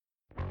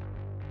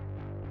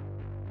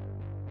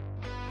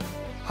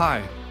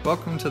Hi,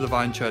 welcome to the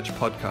Vine Church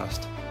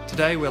podcast.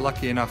 Today we're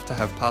lucky enough to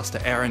have Pastor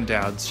Aaron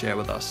Dowds share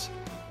with us.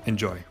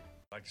 Enjoy.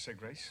 Like to say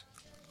grace?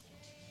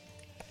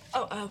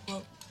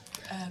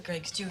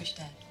 Greg's Jewish,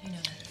 Dad. You know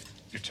that.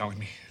 You're telling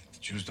me the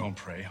Jews don't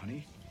pray,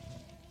 honey?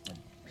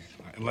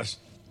 Unless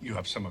you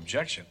have some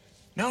objection.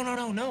 No,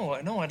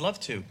 I'd love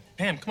to.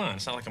 Pam, come on,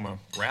 it's not like I'm a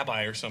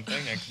rabbi or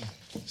something. I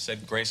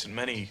said grace at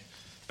many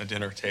a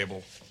dinner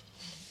table.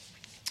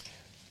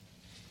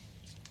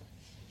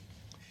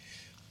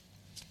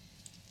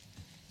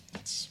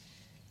 It's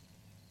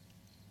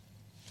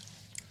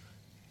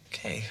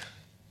okay.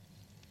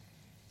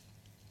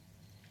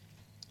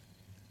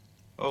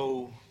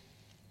 Oh,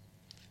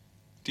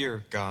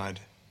 dear God,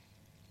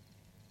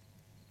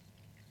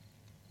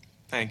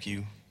 thank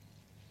you.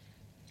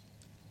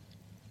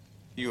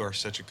 You are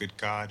such a good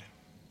God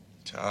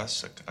to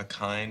us, a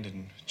kind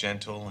and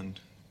gentle and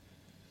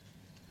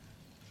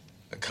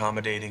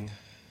accommodating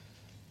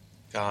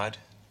God.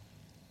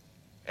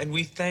 And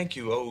we thank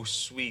you, oh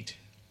sweet,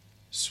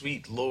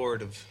 sweet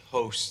Lord of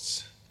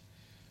hosts,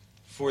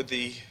 for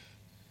the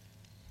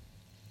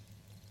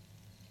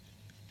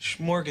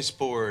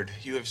smorgasbord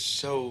you have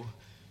so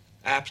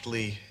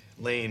aptly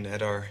lain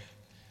at our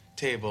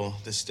table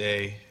this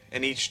day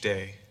and each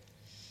day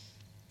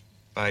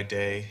by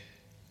day.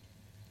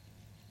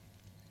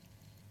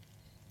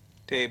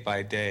 Day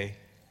by day,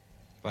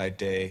 by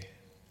day.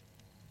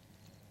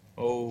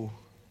 Oh,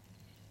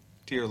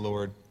 dear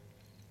Lord,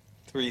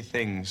 three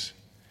things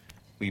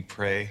we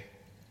pray.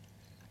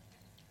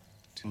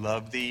 To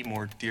love thee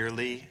more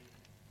dearly,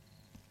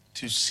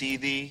 to see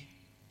thee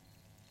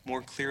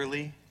more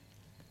clearly,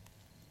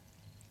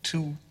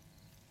 to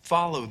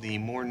follow thee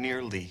more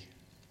nearly,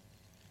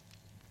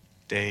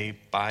 day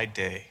by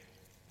day,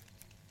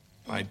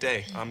 by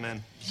day.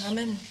 Amen.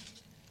 Amen.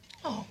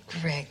 Oh,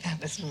 Greg,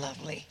 that was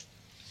lovely.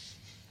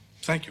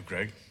 Thank you,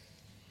 Greg.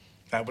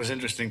 That was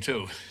interesting,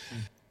 too.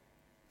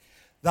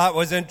 That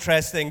was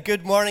interesting.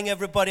 Good morning,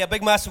 everybody. A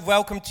big, massive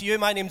welcome to you.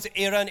 My name's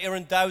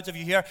Aaron Dowds. If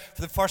you're here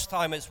for the first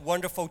time, it's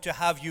wonderful to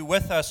have you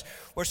with us.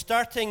 We're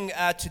starting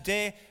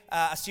today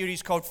a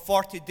series called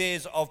 40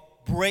 Days of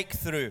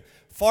Breakthrough.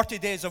 40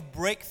 Days of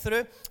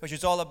Breakthrough, which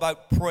is all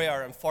about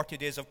prayer and 40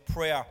 days of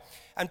prayer.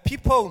 And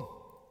people...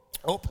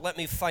 Oh, let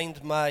me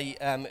find my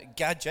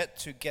gadget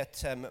to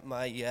get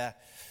my...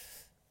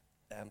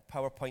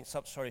 PowerPoint's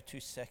up, 2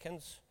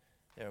 seconds.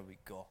 There we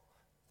go.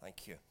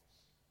 Thank you.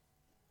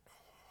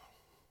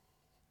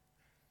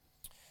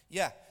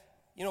 Yeah,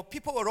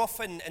 people are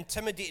often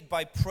intimidated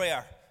by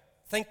prayer,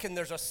 thinking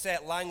there's a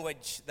set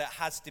language that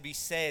has to be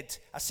said,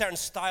 a certain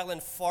style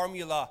and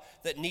formula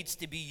that needs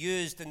to be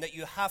used, and that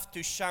you have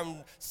to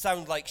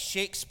sound like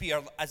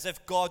Shakespeare, as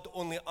if God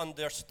only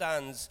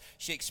understands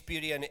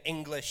Shakespearean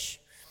English.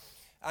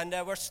 And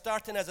we're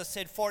starting, as I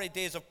said, 40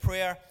 days of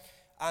prayer,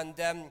 and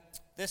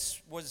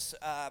this was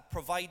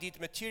provided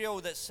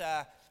material that's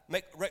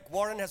Rick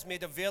Warren has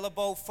made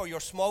available for your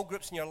small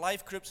groups and your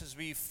life groups as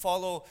we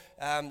follow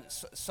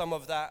some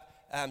of that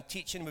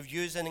teaching we're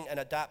using and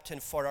adapting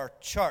for our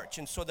church.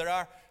 And so there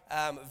are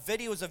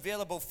videos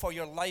available for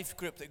your life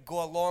group that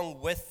go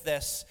along with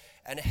this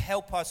and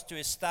help us to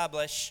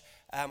establish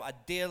a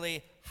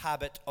daily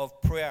habit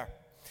of prayer.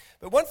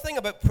 But one thing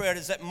about prayer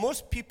is that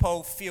most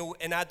people feel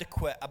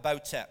inadequate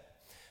about it.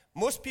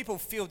 Most people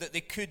feel that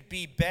they could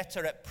be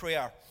better at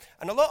prayer.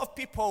 And a lot of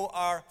people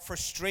are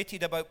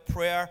frustrated about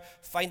prayer,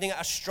 finding it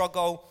a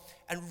struggle,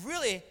 and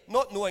really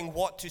not knowing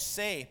what to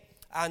say,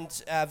 and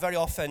very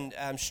often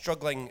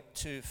struggling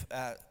to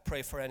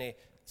pray for any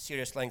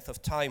serious length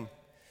of time.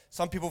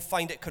 Some people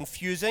find it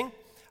confusing,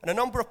 and a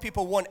number of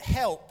people want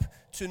help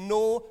to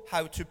know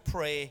how to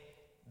pray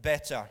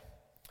better.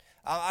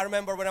 I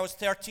remember when I was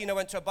 13, I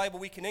went to a Bible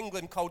week in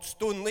England called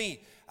Stoneleigh,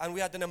 and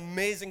we had an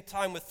amazing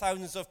time with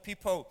thousands of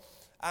people.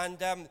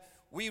 And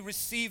we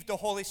received the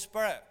Holy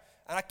Spirit.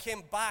 And I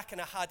came back and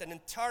I had an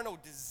internal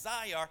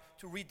desire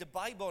to read the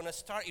Bible. And I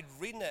started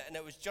reading it. And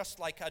it was just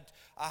like a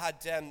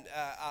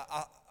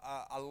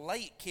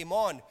light came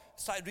on. I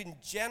started reading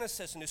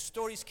Genesis and the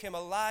stories came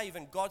alive.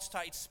 And God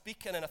started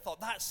speaking. And I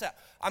thought, that's it.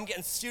 I'm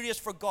getting serious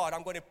for God.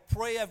 I'm going to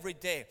pray every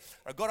day.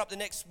 I got up the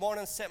next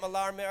morning, set my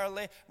alarm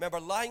early.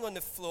 Remember lying on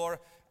the floor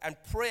and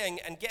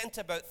praying and getting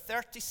to about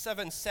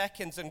 37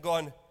 seconds and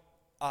going,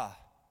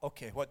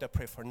 okay, what do I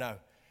pray for now?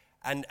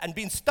 And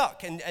being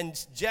stuck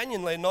and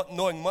genuinely not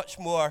knowing much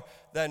more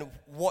than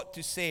what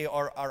to say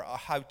or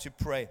how to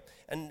pray.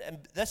 And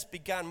this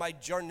began my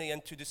journey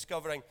into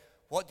discovering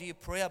what do you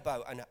pray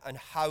about and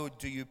how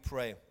do you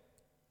pray.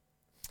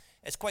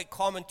 It's quite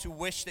common to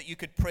wish that you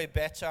could pray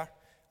better,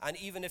 and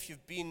even if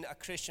you've been a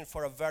Christian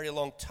for a very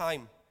long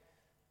time.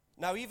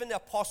 Now, even the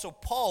Apostle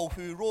Paul,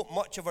 who wrote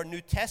much of our New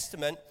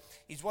Testament,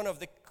 he's one of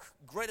the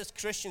greatest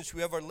Christians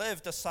who ever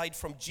lived aside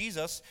from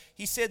Jesus.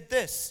 He said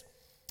this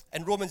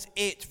in Romans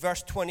 8,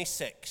 verse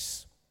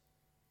 26.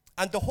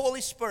 And the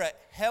Holy Spirit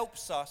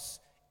helps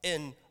us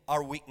in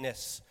our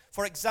weakness.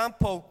 For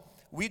example,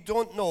 we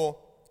don't know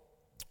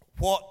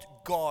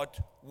what God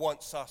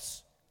wants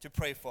us to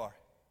pray for.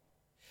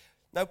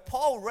 Now,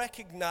 Paul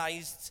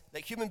recognized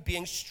that human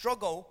beings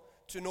struggle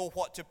to know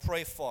what to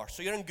pray for.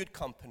 So you're in good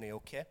company,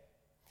 okay?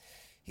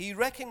 He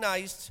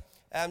recognized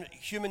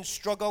humans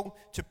struggle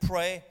to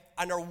pray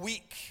and are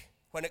weak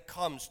when it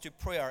comes to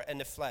prayer in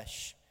the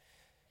flesh.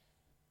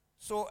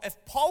 So if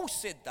Paul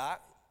said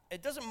that,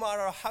 it doesn't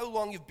matter how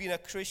long you've been a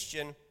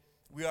Christian,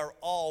 we are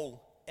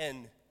all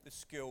in the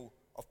school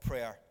of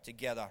prayer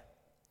together.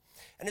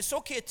 And it's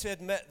okay to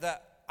admit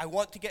that I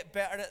want to get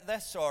better at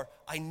this, or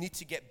I need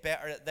to get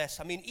better at this.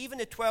 I mean, even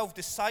the 12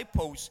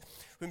 disciples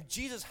whom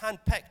Jesus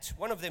handpicked,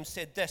 one of them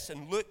said this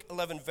in Luke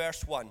 11,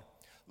 verse 1.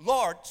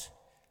 Lord,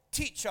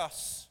 teach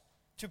us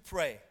to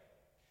pray,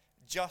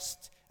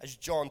 just as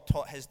John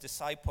taught his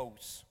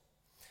disciples.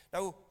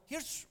 Now,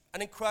 here's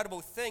an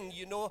incredible thing.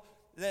 You know,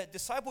 the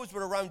disciples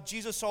were around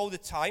Jesus all the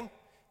time.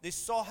 They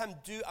saw him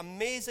do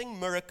amazing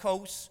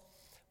miracles,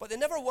 but they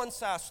never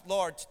once asked,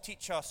 Lord,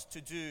 teach us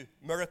to do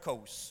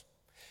miracles.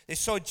 They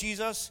saw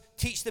Jesus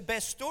teach the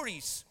best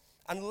stories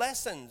and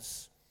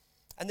lessons,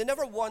 and they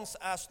never once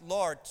asked,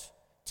 Lord,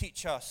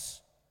 teach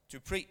us to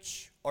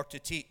preach or to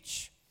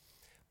teach.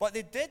 But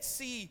they did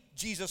see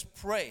Jesus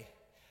pray,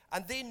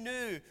 and they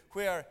knew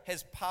where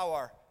his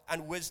power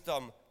and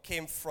wisdom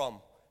came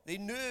from. They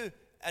knew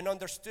and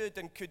understood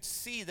and could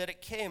see that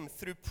it came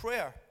through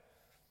prayer.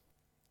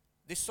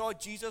 They saw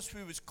Jesus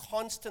who was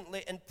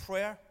constantly in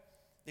prayer.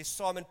 They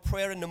saw him in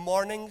prayer in the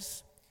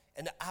mornings,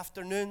 in the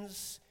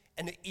afternoons,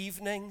 in the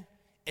evening,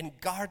 in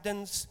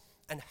gardens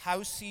and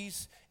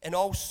houses, in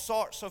all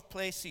sorts of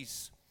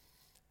places.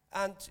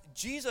 And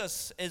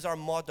Jesus is our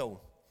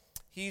model.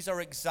 He's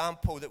our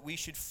example that we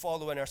should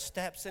follow in our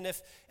steps. And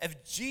if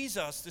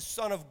Jesus, the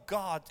Son of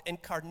God,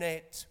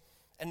 incarnate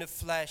in the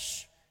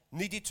flesh,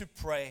 needed to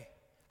pray,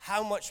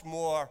 how much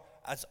more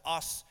as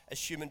us, as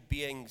human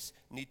beings,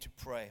 need to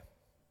pray?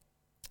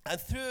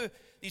 And through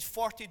these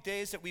 40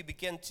 days that we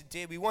begin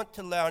today, we want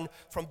to learn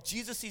from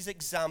Jesus'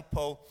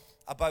 example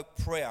about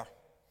prayer.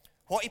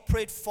 What he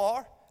prayed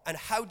for and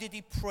how did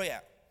he pray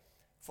it?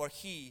 For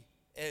he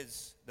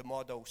is the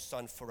model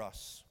son for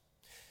us.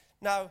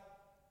 Now,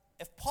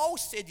 if Paul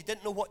said he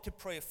didn't know what to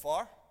pray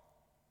for,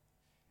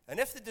 and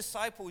if the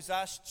disciples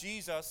asked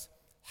Jesus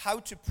how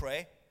to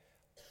pray,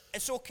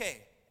 it's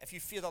okay if you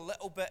feel a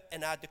little bit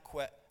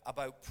inadequate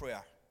about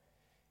prayer.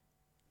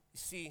 You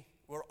see,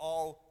 we're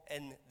all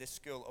in the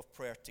school of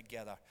prayer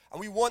together, and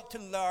we want to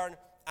learn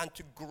and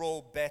to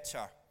grow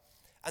better.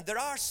 And there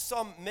are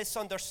some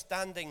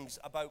misunderstandings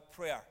about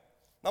prayer.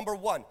 Number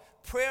one,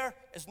 prayer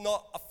is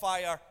not a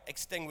fire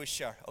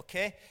extinguisher,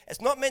 okay?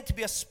 It's not meant to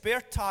be a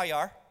spare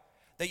tire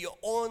that you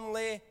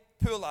only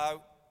pull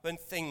out when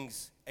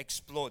things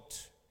explode.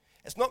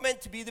 It's not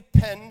meant to be the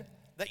pin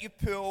that you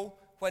pull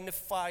when the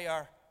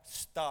fire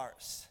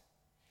starts.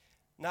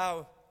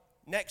 Now,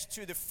 next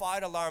to the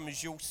fire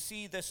alarms, you'll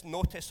see this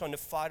notice on the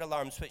fire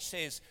alarms which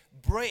says,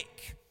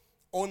 break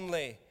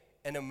only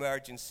in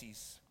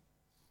emergencies.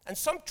 And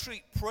some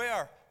treat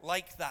prayer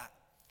like that.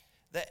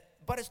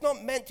 But it's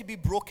not meant to be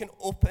broken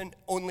open,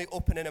 only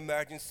open in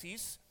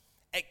emergencies.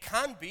 It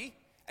can be,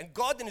 and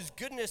God in his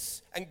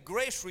goodness and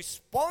grace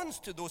responds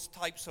to those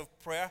types of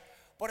prayer,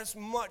 but it's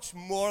much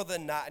more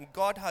than that, and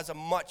God has a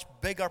much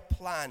bigger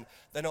plan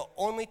than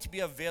only to be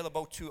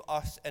available to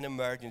us in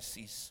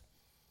emergencies.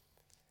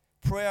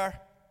 Prayer,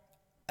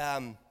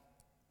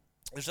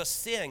 there's a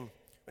saying,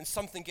 when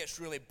something gets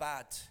really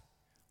bad,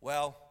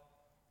 well,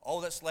 all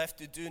that's left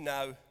to do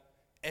now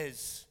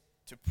is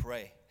to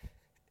pray.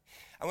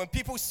 And when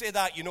people say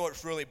that, you know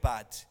it's really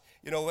bad.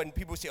 You know, when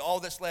people say all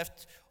that's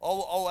left,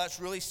 all that's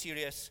really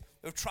serious,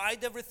 they've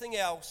tried everything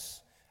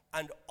else,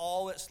 and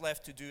all that's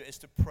left to do is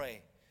to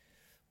pray.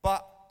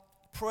 But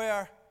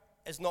prayer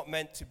is not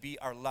meant to be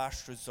our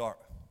last resort.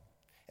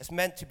 It's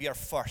meant to be our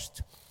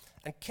first.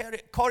 And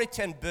Corrie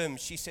ten Boom,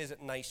 she says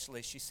it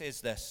nicely. She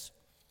says this: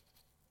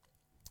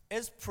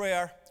 is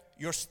prayer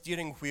your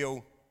steering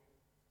wheel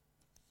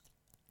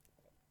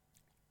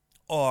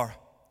or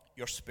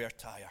your spare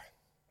tire?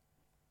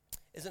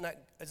 Isn't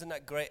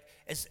that great?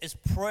 Is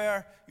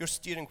prayer your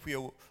steering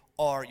wheel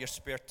or your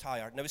spare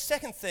tire? Now, the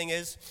second thing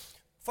is,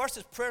 first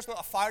is prayer is not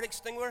a fire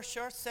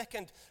extinguisher.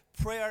 Second,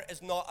 prayer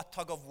is not a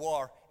tug of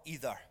war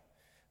either.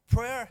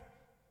 Prayer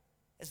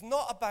is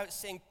not about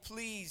saying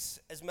please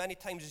as many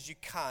times as you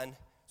can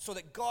so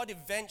that God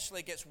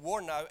eventually gets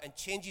worn out and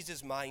changes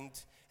his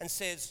mind and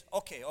says,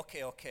 okay,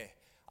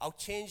 I'll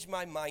change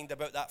my mind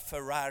about that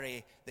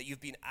Ferrari that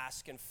you've been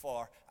asking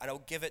for, and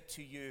I'll give it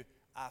to you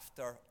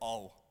after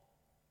all.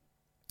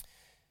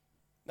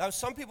 Now,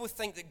 some people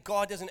think that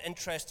God isn't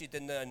interested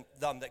in them,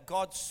 that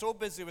God's so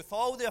busy with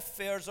all the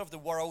affairs of the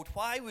world.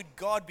 Why would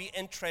God be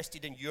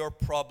interested in your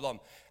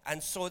problem?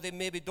 And so they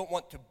maybe don't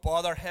want to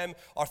bother him,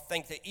 or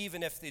think that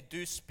even if they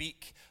do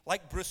speak,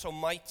 like Bruce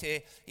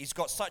Almighty, he's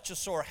got such a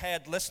sore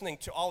head listening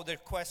to all the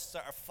requests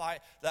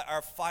that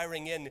are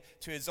firing in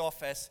to his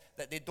office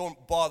that they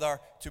don't bother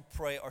to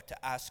pray or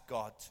to ask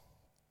God.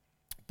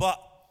 But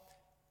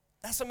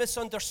that's a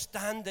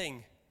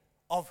misunderstanding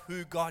of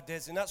who God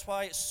is. And that's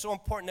why it's so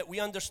important that we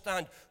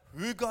understand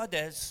who God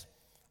is,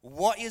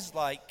 what he's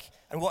like,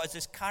 and what is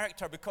his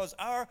character. Because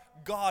our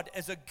God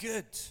is a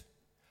good,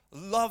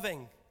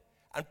 loving,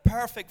 and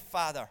perfect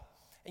Father.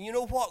 And you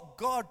know what?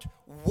 God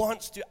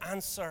wants to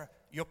answer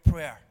your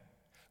prayer.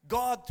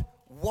 God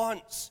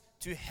wants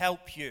to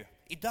help you.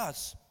 He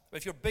does.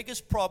 With your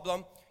biggest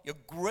problem, your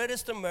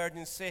greatest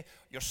emergency,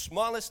 your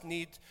smallest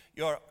need,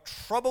 your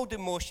troubled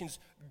emotions,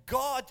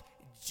 God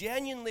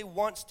genuinely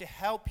wants to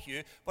help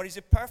you, but he's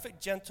a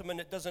perfect gentleman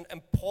that doesn't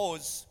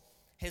impose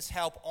his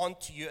help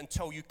onto you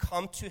until you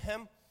come to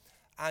him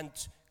and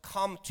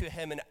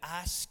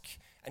ask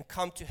and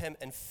come to him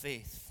in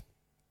faith.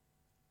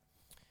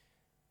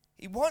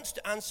 He wants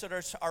to answer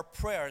our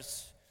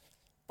prayers,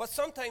 but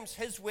sometimes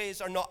his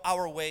ways are not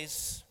our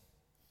ways.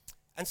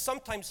 And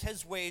sometimes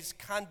his ways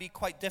can be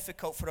quite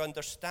difficult for us to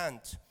understand.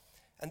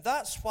 And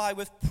that's why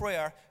with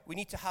prayer, we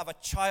need to have a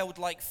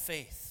childlike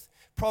faith.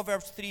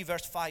 Proverbs 3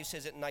 verse 5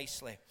 says it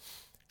nicely.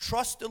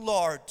 Trust the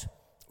Lord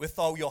with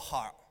all your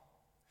heart.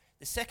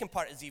 The second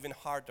part is even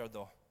harder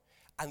though.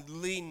 And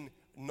lean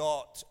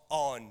not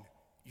on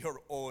your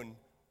own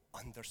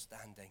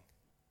understanding.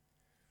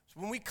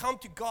 So when we come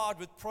to God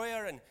with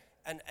prayer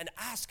and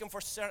ask him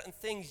for certain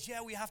things,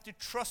 yeah, we have to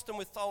trust him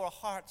with all our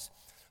hearts.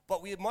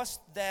 But we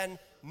must then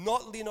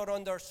not lean on our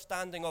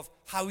understanding of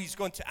how he's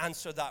going to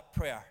answer that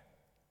prayer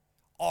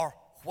or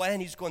when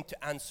he's going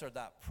to answer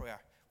that prayer.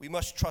 We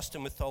must trust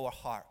him with all our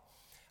heart.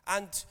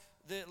 And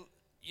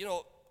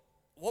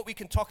what we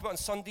can talk about on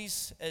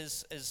Sundays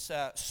is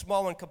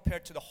small when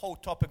compared to the whole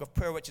topic of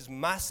prayer, which is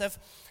massive.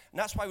 And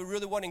that's why we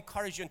really want to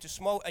encourage you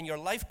in your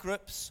life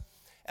groups,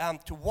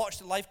 to watch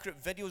the life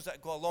group videos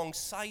that go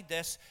alongside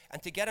this,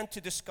 and to get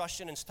into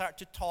discussion and start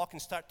to talk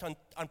and start to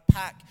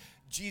unpack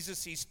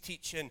Jesus'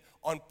 teaching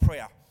on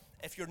prayer.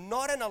 If you're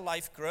not in a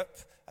life group,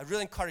 I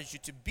really encourage you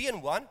to be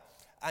in one,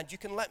 and you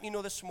can let me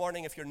know this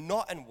morning if you're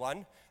not in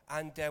one,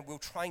 and we'll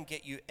try and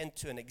get you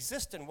into an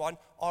existing one,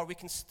 or we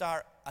can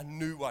start a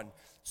new one.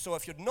 So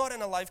if you're not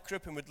in a life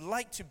group and would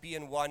like to be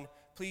in one,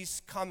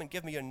 please come and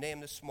give me your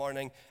name this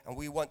morning, and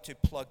we want to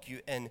plug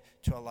you in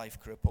to a life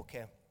group,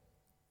 okay?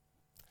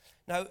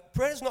 Now,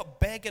 prayer is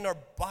not begging or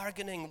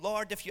bargaining.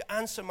 Lord, if you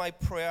answer my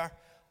prayer,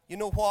 you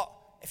know what?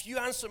 If you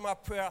answer my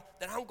prayer,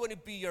 then I'm going to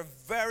be your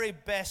very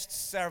best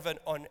servant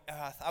on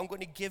earth. I'm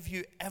going to give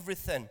you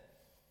everything.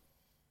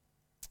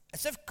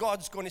 As if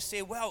God's going to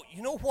say, well,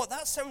 you know what?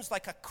 That sounds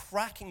like a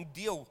cracking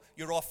deal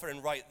you're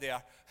offering right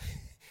there.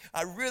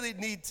 I really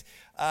need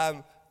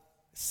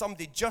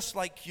somebody just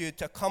like you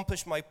to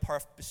accomplish my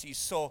purposes.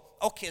 So,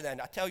 okay then,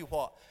 I tell you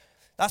what.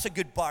 That's a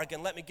good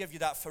bargain. Let me give you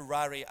that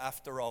Ferrari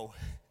after all.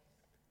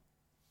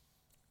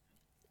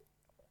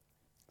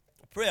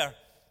 Prayer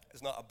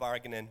is not a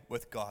bargaining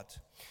with God.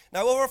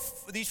 Now, over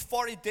these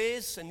 40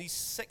 days and these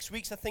 6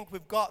 weeks I think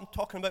we've got in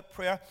talking about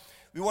prayer,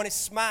 we want to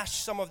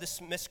smash some of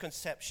the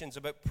misconceptions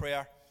about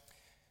prayer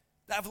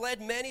that have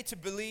led many to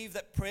believe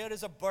that prayer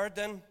is a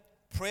burden,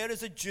 prayer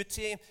is a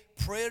duty,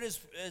 prayer is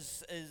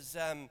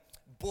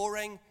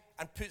boring,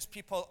 and puts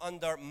people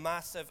under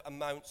massive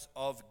amounts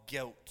of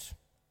guilt.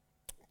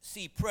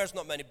 See, prayer is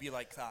not meant to be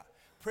like that.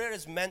 Prayer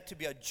is meant to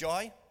be a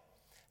joy.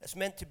 It's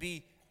meant to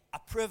be a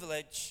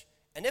privilege.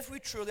 And if we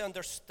truly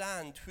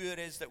understand who it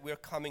is that we're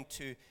coming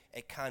to,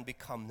 it can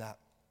become that.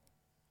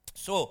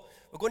 So,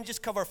 we're going to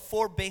just cover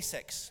 4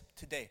 basics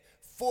today.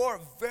 4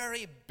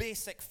 very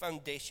basic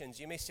foundations.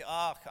 You may say,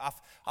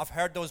 I've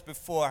heard those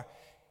before.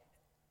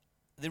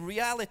 The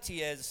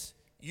reality is,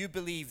 you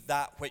believe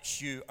that which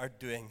you are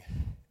doing.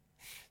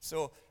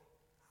 So,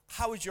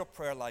 how is your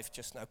prayer life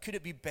just now? Could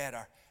it be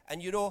better?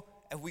 And you know,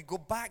 if we go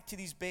back to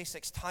these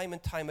basics time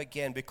and time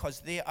again, because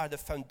they are the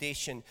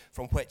foundation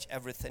from which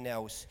everything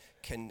else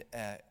can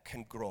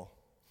grow.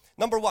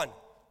 Number 1,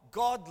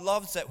 God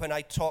loves it when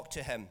I talk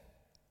to him.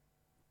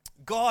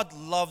 God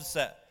loves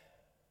it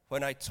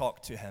when I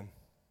talk to him.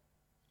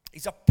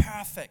 He's a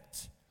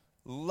perfect,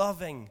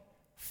 loving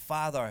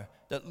Father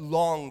that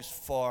longs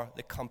for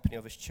the company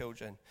of his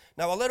children.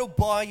 Now, a little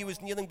boy, he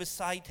was kneeling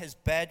beside his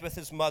bed with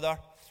his mother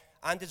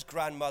and his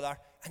grandmother,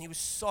 and he was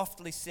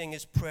softly saying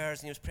his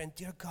prayers, and he was praying,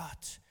 Dear God,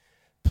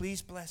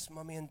 please bless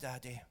Mommy and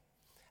Daddy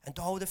and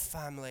all the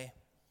family,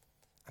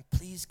 and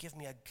please give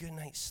me a good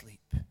night's sleep.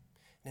 And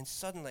then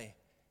suddenly,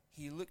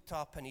 he looked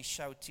up and he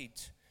shouted,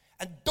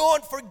 and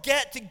don't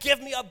forget to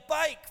give me a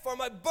bike for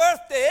my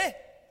birthday.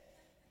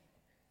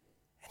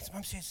 And his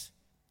mom says,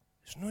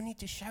 there's no need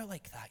to shout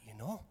like that, you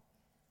know.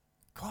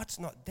 God's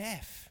not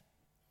deaf.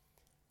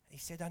 He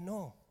said, I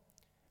know,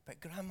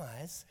 but Grandma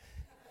is.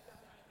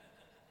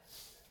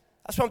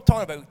 That's what I'm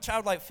talking about,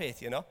 childlike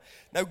faith, you know.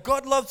 Now,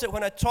 God loves it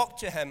when I talk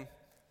to him,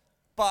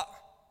 but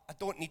I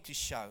don't need to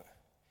shout.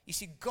 You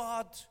see,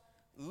 God's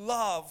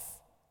love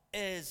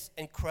is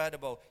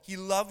incredible. He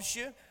loves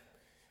you.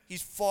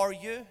 He's for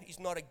you. He's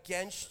not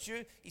against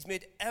you. He's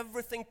made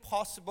everything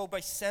possible by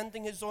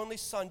sending his only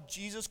Son,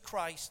 Jesus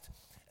Christ,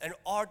 in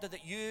order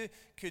that you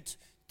could,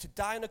 to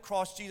die on the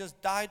cross. Jesus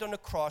died on the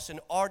cross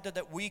in order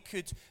that we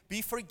could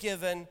be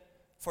forgiven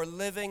for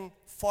living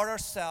for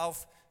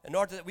ourselves, in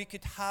order that we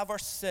could have our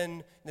sin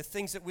and the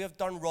things that we have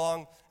done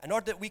wrong, in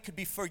order that we could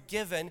be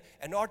forgiven,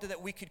 in order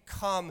that we could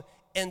come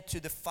into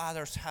the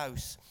Father's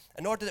house,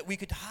 in order that we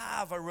could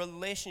have a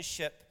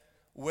relationship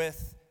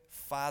with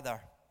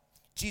Father.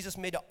 Jesus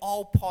made it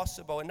all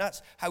possible, and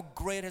that's how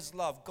great his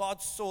love.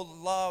 God so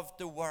loved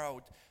the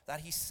world that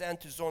he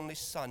sent his only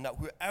Son, that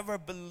whoever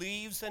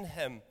believes in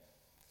him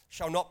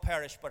shall not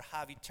perish but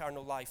have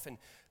eternal life. And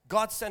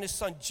God sent his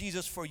Son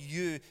Jesus for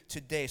you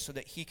today so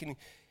that he can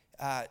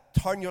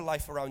turn your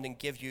life around and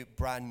give you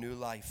brand new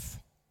life.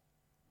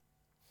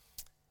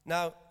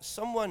 Now,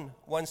 someone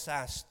once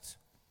asked,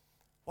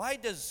 why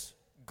does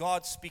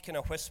God speak in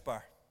a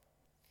whisper?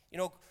 You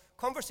know,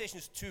 conversation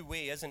is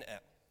two-way, isn't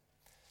it?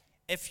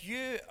 If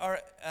you are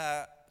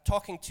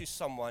talking to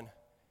someone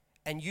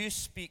and you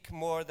speak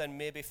more than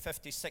maybe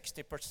 50,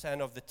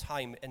 60% of the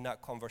time in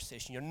that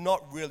conversation, you're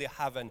not really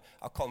having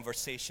a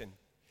conversation.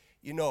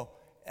 You know,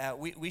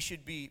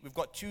 we've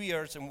got 2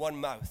 ears and 1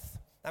 mouth.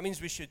 That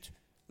means we should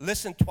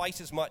listen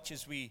twice as much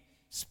as we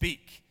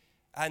speak.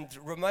 And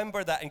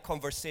remember that in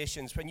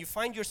conversations, when you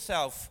find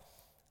yourself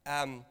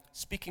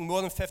speaking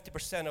more than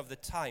 50% of the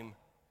time,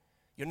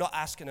 you're not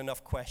asking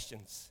enough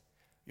questions.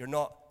 You're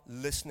not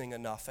listening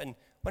enough. And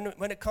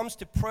when it comes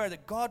to prayer,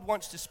 that God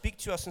wants to speak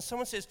to us, and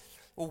someone says,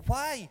 well,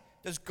 why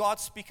does God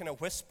speak in a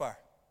whisper?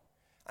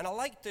 And I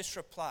like this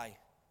reply.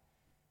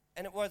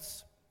 And it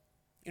was,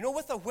 you know,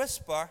 with a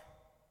whisper,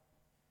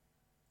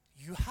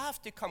 you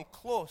have to come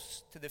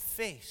close to the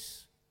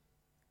face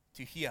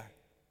to hear.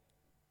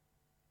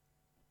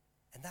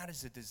 And that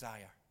is the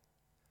desire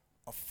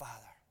of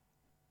Father.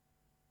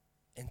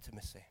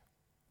 Intimacy,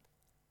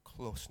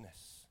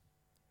 closeness,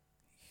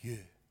 you.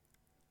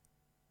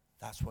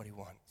 That's what he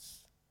wants.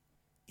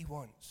 He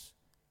wants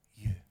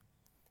you.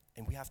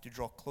 And we have to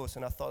draw close.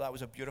 And I thought that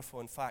was a beautiful,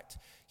 in fact,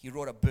 he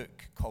wrote a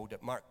book called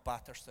it, Mark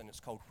Batterson. It's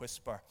called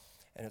Whisper.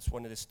 And it's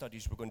one of the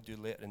studies we're going to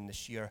do later in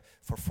this year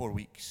for 4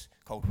 weeks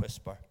called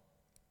Whisper.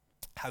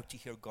 How to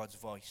hear God's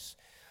voice.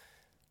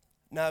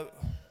 Now,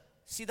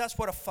 see, that's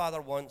what a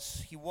father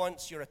wants. He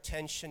wants your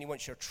attention. He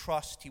wants your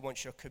trust. He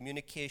wants your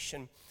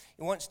communication.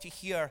 He wants to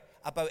hear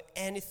about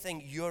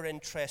anything you're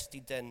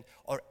interested in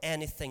or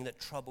anything that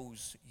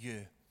troubles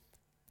you.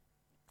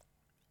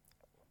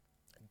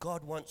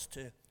 God wants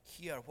to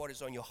hear what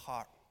is on your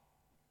heart.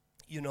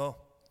 You know,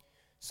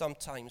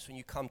 sometimes when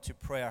you come to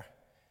prayer,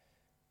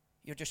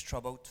 you're just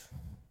troubled.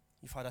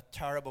 You've had a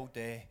terrible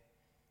day.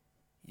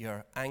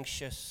 You're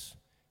anxious.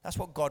 That's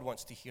what God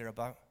wants to hear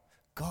about.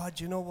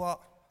 God, you know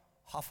what?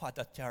 I've had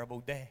a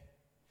terrible day.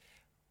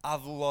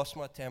 I've lost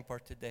my temper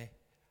today.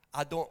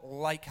 I don't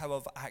like how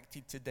I've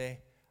acted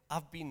today.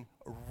 I've been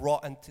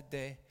rotten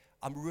today.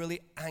 I'm really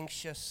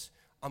anxious.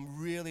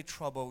 I'm really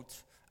troubled.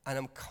 And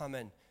I'm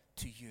coming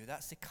to you.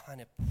 That's the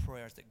kind of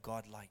prayers that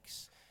God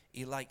likes.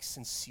 He likes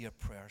sincere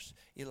prayers.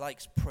 He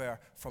likes prayer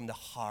from the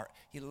heart.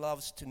 He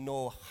loves to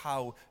know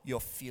how you're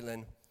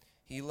feeling.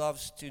 He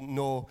loves to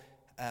know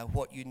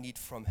what you need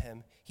from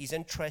him. He's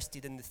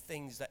interested in the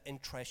things that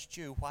interest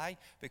you. Why?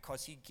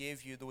 Because he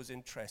gave you those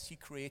interests. He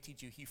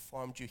created you. He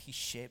formed you. He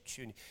shaped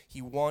you.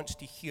 He wants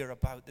to hear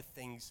about the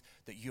things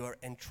that you're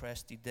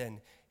interested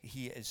in.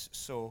 He is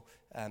so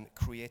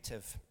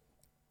creative.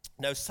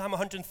 Now, Psalm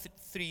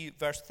 103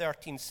 verse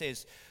 13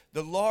 says,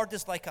 the Lord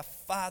is like a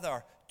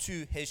father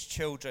to his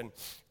children,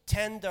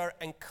 tender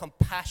and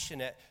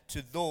compassionate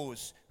to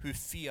those who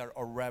fear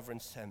or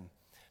reverence him.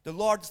 The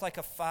Lord is like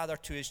a father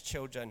to his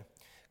children.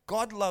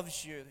 God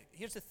loves you.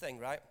 Here's the thing,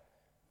 right?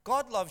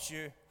 God loves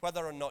you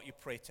whether or not you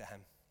pray to him.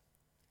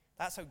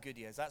 That's how good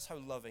he is. That's how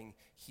loving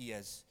he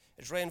is.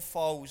 His rain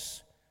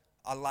falls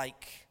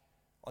alike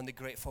on the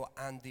grateful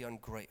and the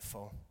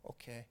ungrateful.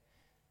 Okay?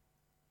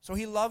 So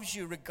he loves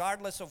you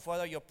regardless of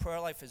whether your prayer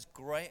life is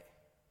great.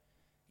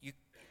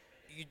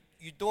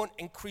 You don't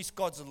increase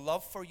God's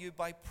love for you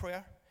by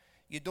prayer.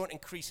 You don't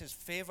increase his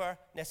favor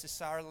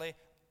necessarily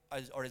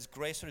or his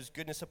grace or his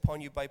goodness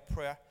upon you by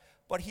prayer.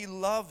 But he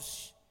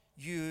loves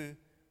you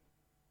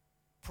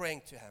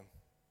praying to him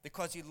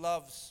because he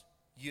loves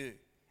you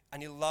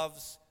and he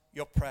loves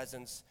your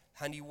presence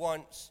and he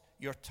wants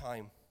your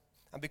time.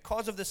 And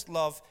because of this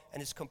love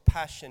and his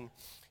compassion,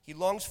 he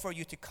longs for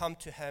you to come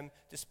to him,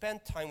 to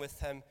spend time with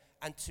him,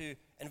 and to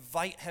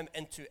invite him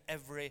into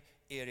every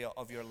area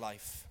of your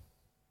life.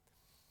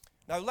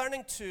 Now,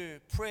 learning to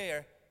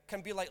pray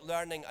can be like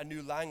learning a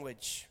new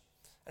language.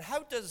 And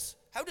how does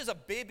a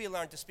baby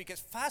learn to speak?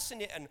 It's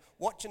fascinating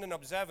watching and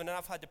observing, and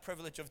I've had the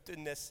privilege of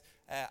doing this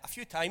a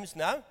few times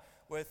now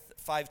with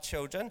 5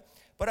 children.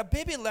 But a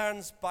baby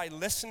learns by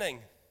listening,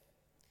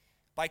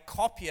 by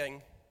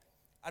copying,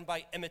 and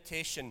by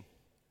imitation.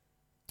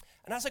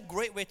 And that's a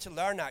great way to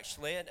learn,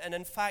 actually. And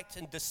in fact,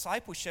 in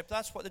discipleship,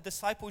 that's what the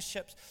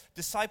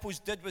disciples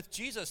did with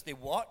Jesus. They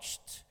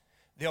watched,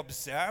 they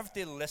observed,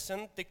 they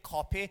listened, they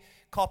copied,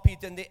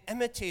 and they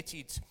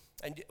imitated.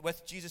 And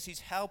with Jesus'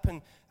 help.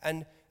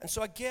 And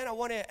so again, I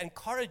want to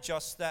encourage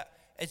us that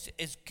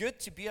it's good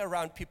to be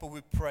around people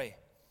who pray.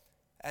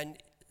 And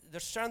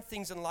there's certain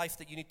things in life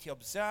that you need to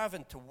observe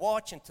and to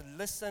watch and to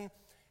listen.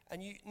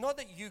 And not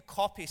that you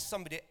copy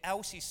somebody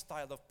else's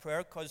style of prayer,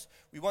 because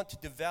we want to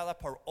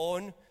develop our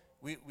own.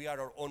 We are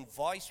our own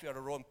voice, we are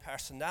our own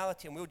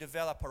personality, and we'll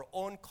develop our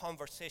own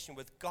conversation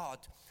with God.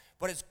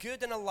 But it's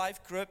good in a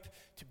life group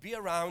to be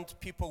around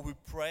people who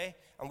pray,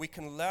 and we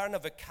can learn a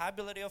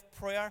vocabulary of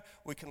prayer.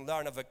 We can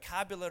learn a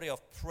vocabulary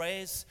of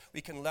praise.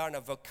 We can learn a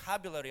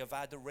vocabulary of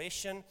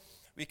adoration.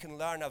 We can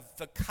learn a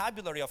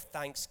vocabulary of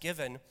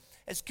thanksgiving.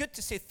 It's good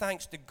to say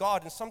thanks to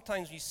God, and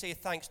sometimes you say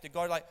thanks to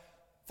God, like,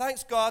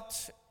 thanks God,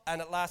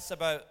 and it lasts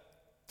about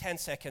 10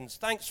 seconds.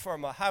 Thanks for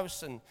my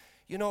house, and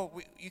you know,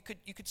 you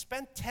could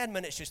spend 10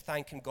 minutes just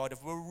thanking God.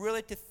 If we're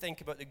really to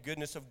think about the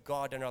goodness of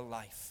God in our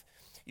life,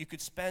 you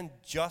could spend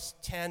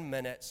just 10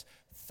 minutes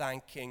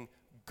thanking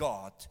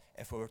God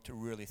if we were to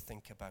really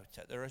think about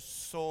it. There is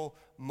so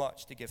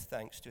much to give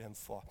thanks to him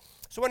for.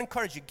 So I want to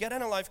encourage you, get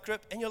in a life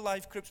group. In your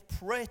life groups,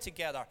 pray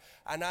together.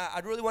 And I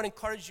really want to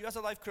encourage you as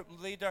a life group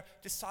leader,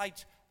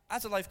 decide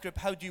as a life group,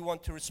 how do you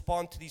want to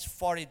respond to these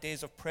 40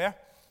 days of prayer?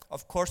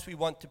 Of course, we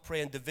want to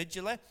pray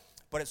individually,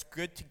 but it's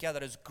good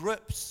together as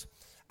groups.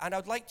 And I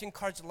would like to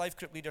encourage the life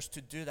group leaders to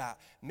do that.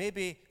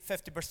 Maybe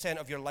 50%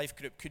 of your life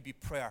group could be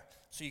prayer.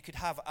 So you could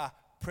have a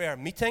prayer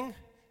meeting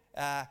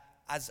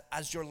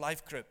as your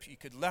life group. You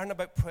could learn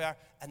about prayer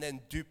and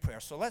then do prayer.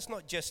 So let's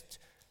not just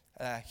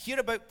hear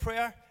about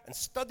prayer and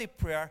study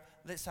prayer.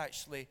 Let's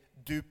actually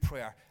do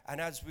prayer. And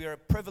as we are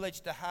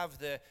privileged to have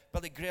the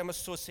Billy Graham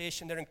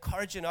Association, they're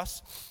encouraging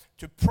us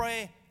to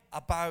pray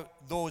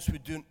about those who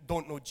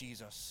don't know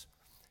Jesus.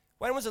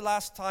 When was the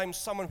last time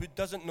someone who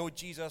doesn't know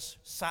Jesus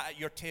sat at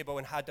your table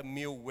and had a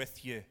meal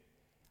with you?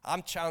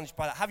 I'm challenged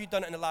by that. Have you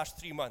done it in the last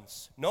 3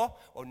 months? No?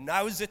 Well,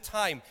 now's the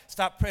time.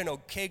 Start praying,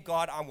 okay,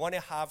 God, I want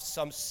to have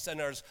some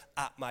sinners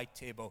at my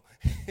table.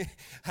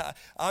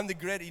 I'm the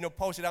greatest,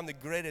 Paul said I'm the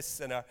greatest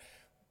sinner.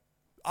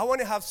 I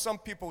want to have some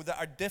people that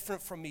are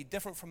different from me,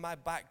 different from my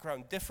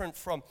background, and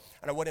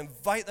I want to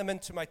invite them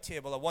into my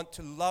table. I want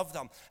to love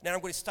them. And then I'm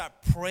going to start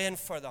praying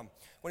for them.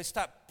 I'm going to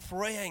start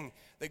praying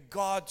that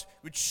God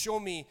would show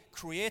me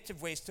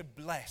creative ways to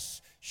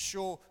bless,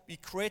 show me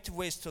creative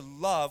ways to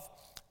love,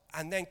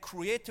 and then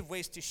creative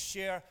ways to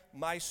share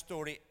my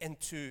story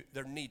into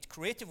their need.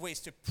 Creative ways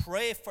to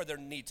pray for their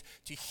needs,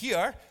 to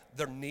hear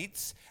their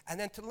needs, and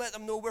then to let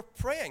them know we're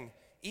praying,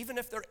 even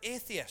if they're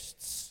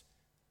atheists.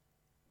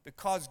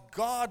 Because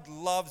God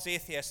loves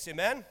atheists,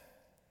 amen?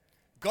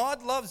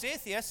 God loves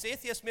atheists.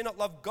 Atheists may not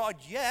love God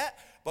yet,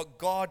 but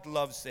God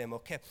loves them,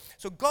 okay?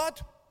 So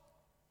God,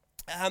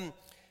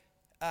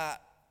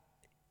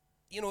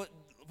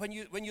 when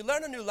you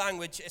learn a new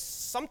language,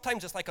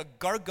 sometimes it's like a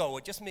gurgle.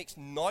 It just makes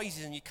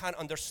noises and you can't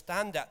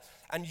understand it.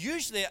 And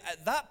usually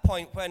at that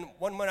point, when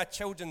one of my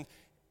children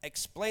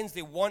explains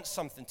they want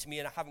something to me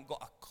and I haven't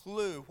got a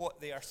clue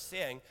what they are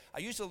saying,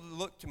 I usually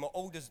look to my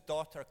oldest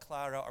daughter,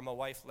 Clara, or my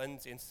wife,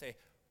 Lindsay, and say,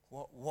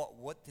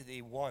 what do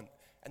they want?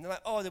 And they're like,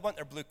 oh, they want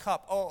their blue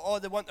cup. Oh,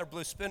 they want their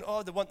blue spoon.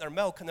 Oh, they want their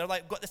milk. And they're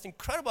like, got this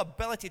incredible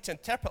ability to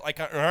interpret like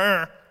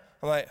a,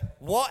 I'm like,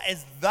 what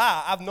is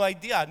that? I have no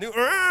idea.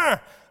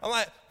 I'm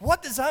like,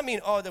 what does that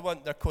mean? Oh, they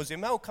want their cozy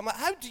milk. I'm like,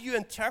 how do you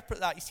interpret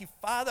that? You see,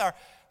 Father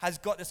has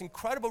got this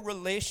incredible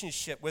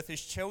relationship with his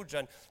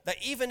children that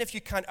even if you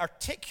can't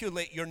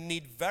articulate your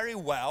need very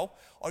well,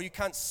 or you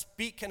can't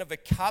speak in a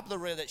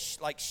vocabulary that's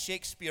like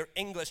Shakespeare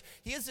English,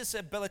 he has this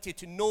ability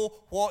to know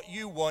what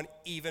you want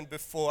even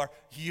before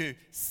you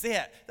say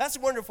it. That's a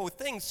wonderful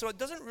thing. So it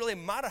doesn't really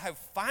matter how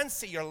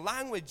fancy your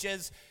language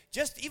is.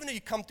 Just even if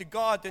you come to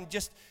God and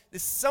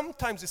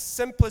sometimes the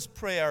simplest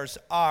prayers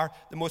are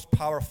the most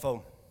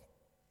powerful.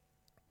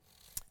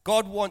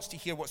 God wants to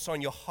hear what's on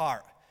your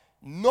heart,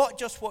 not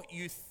just what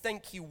you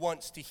think he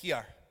wants to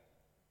hear.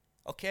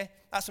 Okay?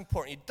 That's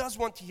important. He does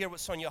want to hear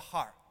what's on your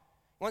heart.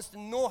 He wants to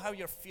know how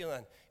you're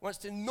feeling. He wants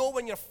to know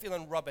when you're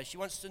feeling rubbish. He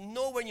wants to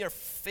know when you're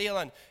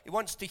failing. He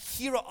wants to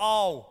hear it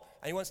all.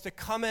 And he wants to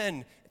come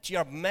in to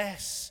your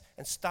mess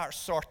and start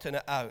sorting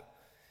it out.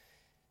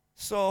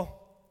 So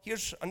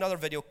here's another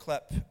video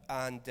clip,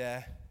 and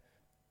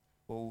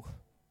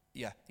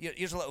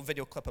here's a little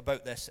video clip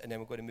about this, and then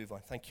we're going to move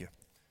on. Thank you.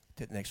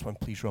 Take the next one,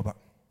 please, Robert.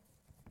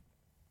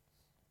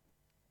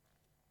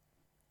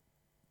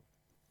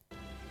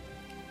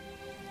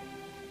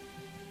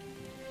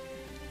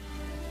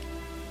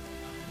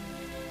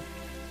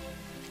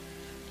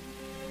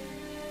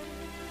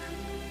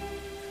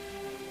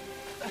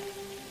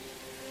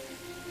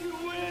 You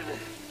win.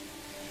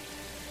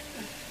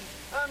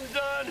 I'm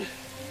done.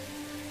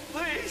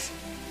 Please.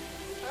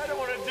 I don't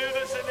want to do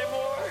this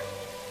anymore.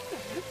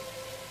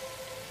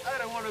 I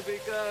don't want to be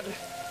God.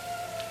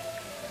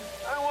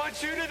 I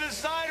want you to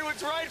decide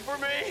what's right for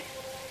me.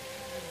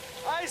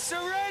 I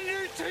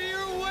surrender to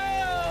your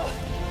will.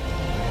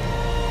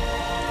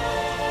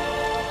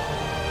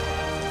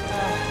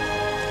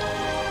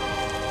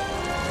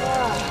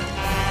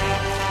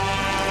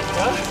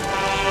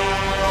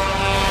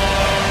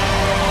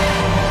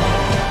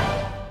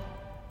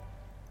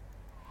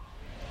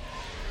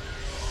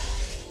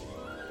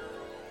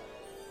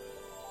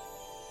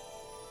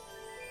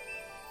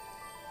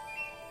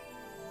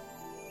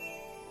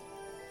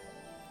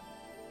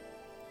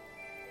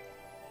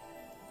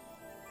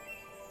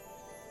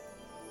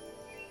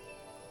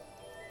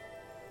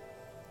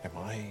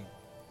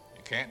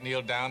 You can't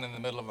kneel down in the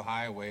middle of a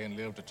highway and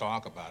live to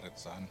talk about it,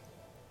 son.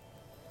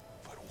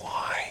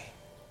 Why?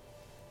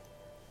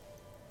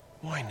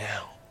 Why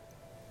now?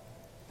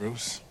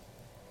 Bruce,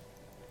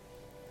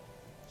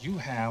 you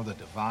have the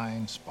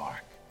divine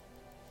spark.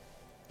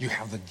 You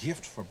have the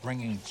gift for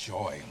bringing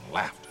joy and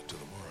laughter to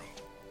the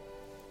world.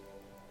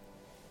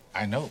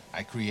 I know,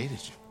 I created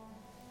you.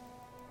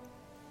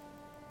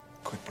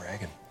 Quit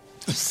bragging.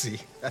 See,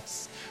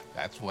 that's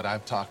what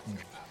I'm talking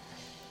about.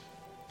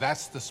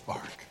 That's the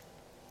spark.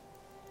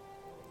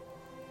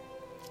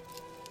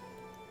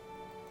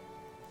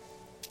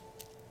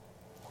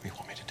 What do you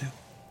want me to do?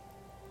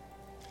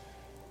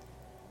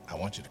 I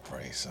want you to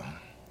pray, son.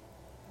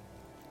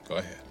 Go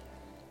ahead.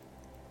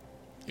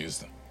 Use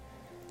them.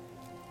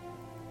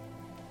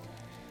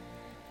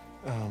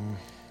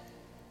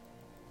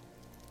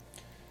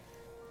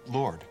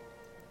 Lord,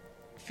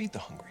 feed the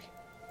hungry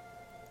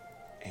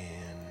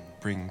and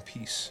bring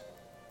peace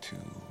to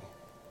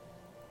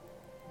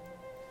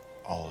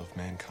all of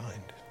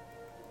mankind.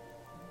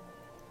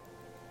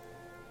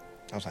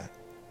 How's that?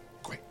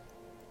 Great.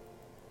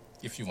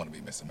 If you want to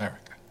be Miss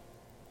America.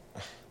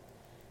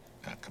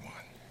 Now, come on.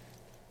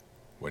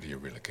 What do you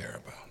really care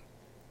about?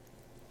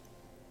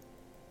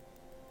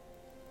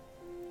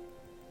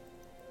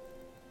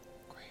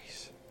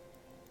 Grace.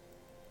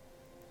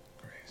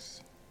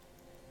 Grace.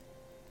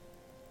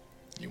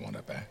 You want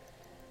it back?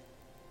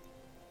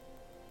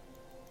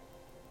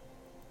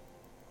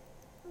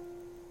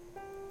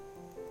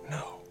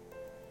 No.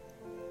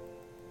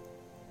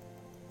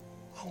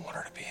 I want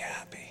her to be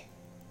happy.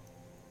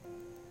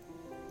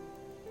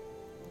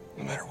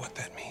 No matter what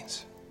that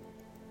means.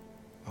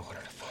 I want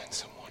her to find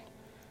someone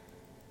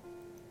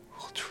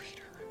who will treat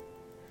her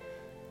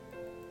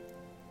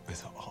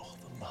with all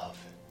the love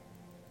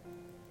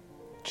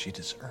she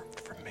deserved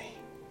from me.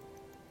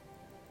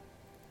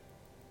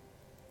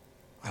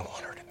 I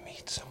want her to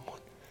meet someone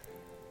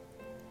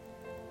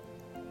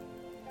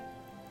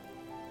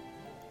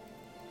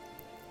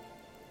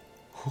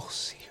who'll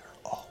see her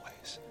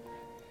always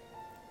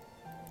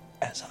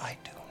as I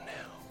do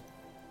now.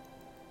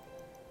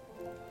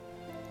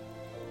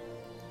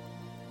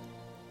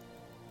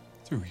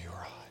 Through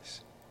your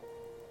eyes.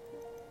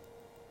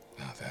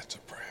 Now that's a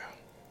prayer.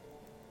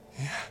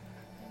 Yeah.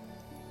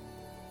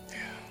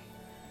 Yeah.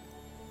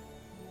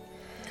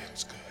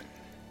 It's good.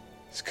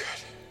 It's good.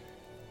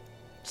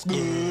 It's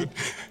good.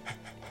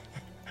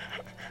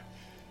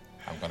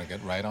 I'm gonna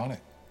get right on it.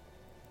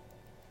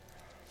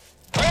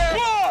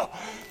 Whoa!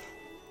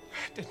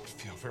 That didn't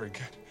feel very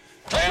good.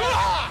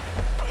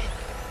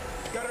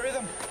 Got a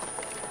rhythm.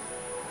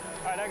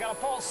 All right, I got a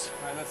pulse.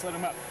 All right, let's let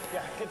him up.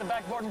 Yeah, get the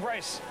backboard and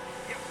brace.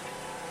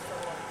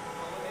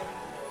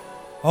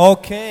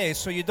 Okay,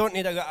 so you don't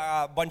need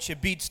a bunch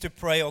of beads to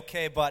pray,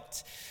 okay?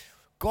 But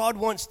God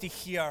wants to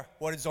hear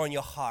what is on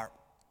your heart,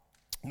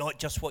 not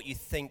just what you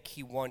think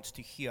he wants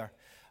to hear.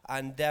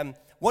 And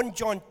 1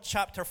 John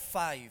chapter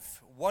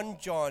 5,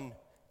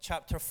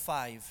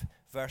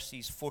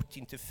 verses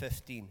 14 to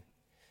 15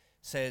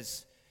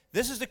 says,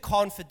 "This is the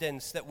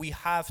confidence that we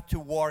have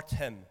toward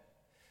him,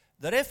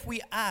 that if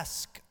we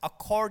ask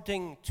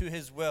according to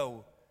his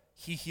will,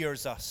 he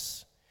hears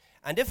us.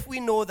 And if we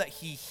know that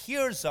he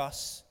hears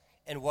us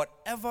in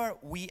whatever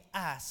we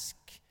ask,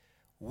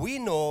 we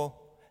know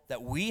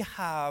that we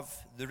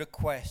have the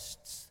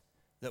requests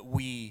that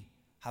we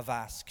have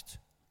asked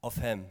of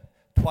him."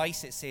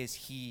 Twice it says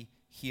he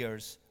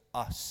hears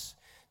us.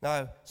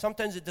 Now,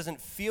 sometimes it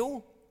doesn't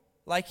feel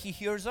like he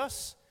hears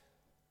us,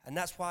 and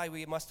that's why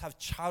we must have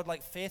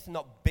childlike faith and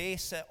not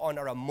base it on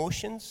our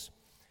emotions.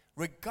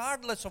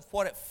 Regardless of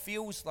what it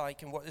feels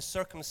like and what the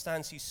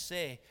circumstances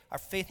say, our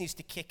faith needs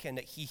to kick in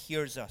that he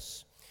hears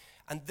us.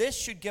 And this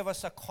should give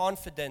us a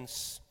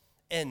confidence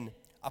in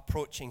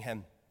approaching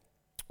him.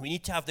 We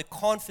need to have the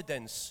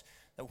confidence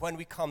that when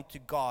we come to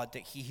God,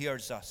 that he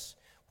hears us.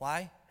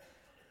 Why?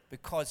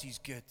 Because he's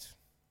good.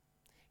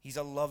 He's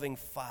a loving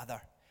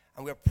Father.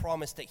 And we're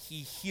promised that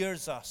he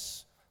hears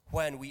us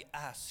when we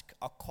ask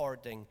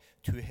according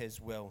to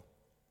his will.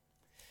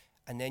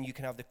 And then you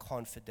can have the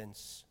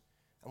confidence.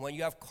 And when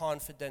you have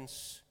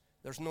confidence,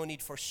 there's no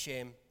need for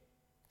shame,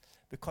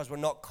 because we're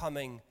not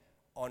coming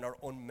on our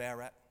own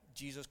merit.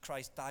 Jesus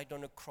Christ died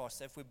on the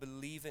cross. If we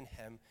believe in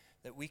him,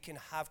 that we can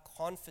have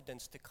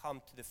confidence to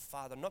come to the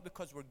Father, not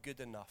because we're good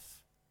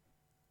enough.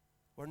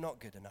 We're not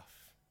good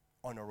enough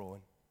on our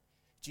own.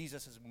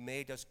 Jesus has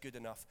made us good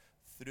enough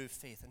through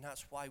faith, and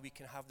that's why we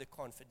can have the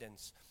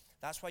confidence.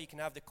 That's why you can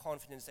have the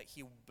confidence that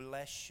he will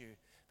bless you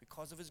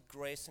because of his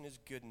grace and his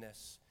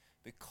goodness,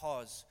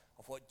 because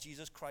of what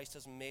Jesus Christ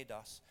has made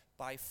us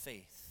by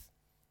faith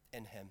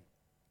in him.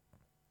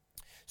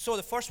 So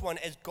the first one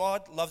is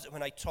God loves it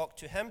when I talk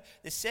to him.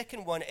 The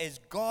second one is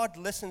God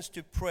listens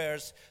to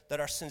prayers that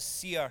are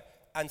sincere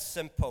and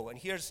simple. And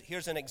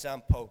here's an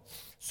example.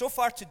 So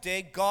far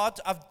today, God,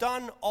 I've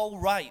done all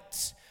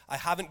right. I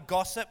haven't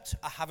gossiped.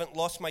 I haven't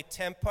lost my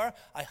temper.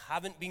 I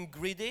haven't been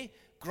greedy,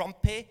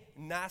 grumpy,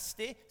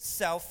 nasty,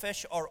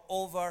 selfish, or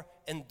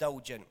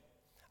overindulgent.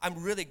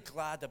 I'm really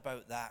glad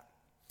about that.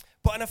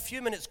 But in a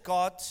few minutes,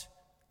 God,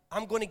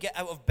 I'm going to get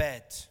out of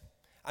bed.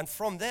 And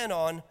from then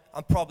on,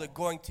 I'm probably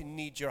going to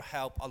need your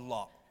help a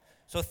lot.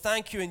 So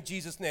thank you in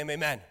Jesus' name,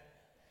 amen.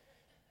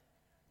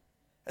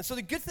 And so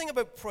the good thing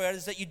about prayer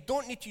is that you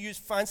don't need to use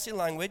fancy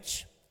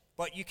language,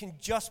 but you can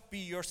just be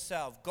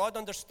yourself. God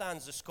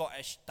understands the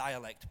Scottish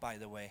dialect, by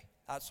the way.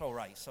 That's all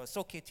right. So it's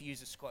okay to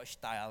use the Scottish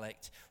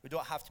dialect. We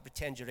don't have to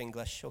pretend you're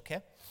English, okay?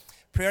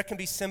 Prayer can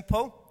be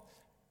simple,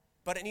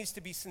 but it needs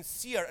to be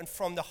sincere and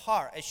from the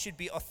heart. It should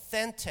be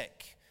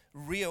authentic,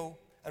 real,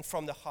 and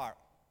from the heart.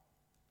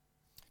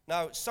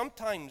 Now,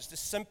 sometimes the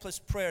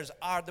simplest prayers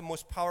are the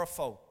most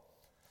powerful.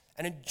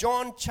 And in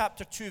John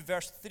chapter 2,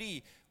 verse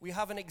 3, we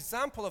have an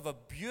example of a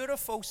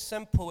beautiful,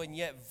 simple, and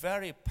yet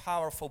very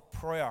powerful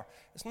prayer.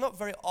 It's not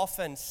very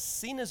often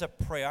seen as a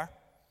prayer,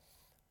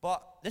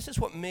 but this is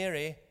what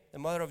Mary, the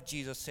mother of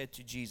Jesus, said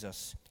to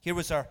Jesus. There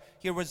was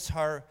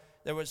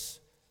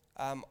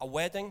a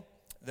wedding.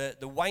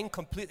 The wine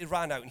completely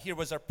ran out, and here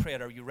was her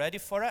prayer. Are you ready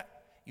for it?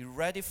 You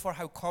ready for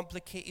how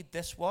complicated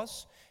this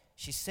was?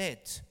 She said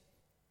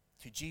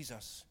to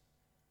Jesus,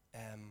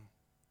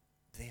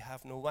 they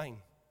have no wine.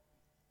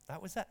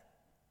 That was it.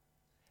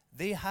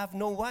 They have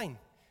no wine.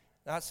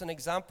 That's an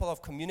example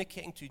of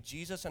communicating to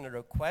Jesus and a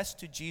request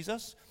to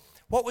Jesus.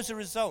 What was the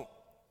result?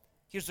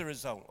 Here's the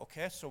result,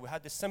 okay? So we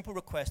had this simple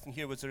request, and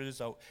here was the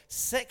result.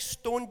 6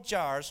 stone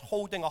jars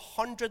holding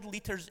 100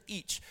 liters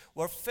each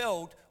were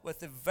filled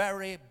with the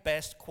very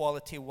best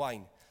quality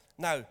wine.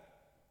 Now,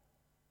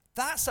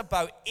 that's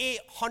about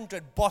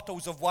 800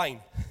 bottles of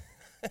wine.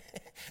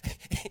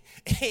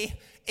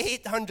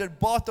 800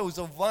 bottles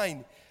of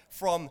wine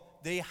from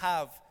they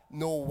have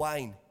no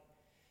wine.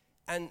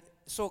 And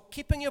so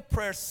keeping your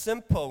prayer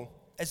simple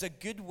is a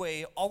good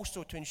way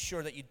also to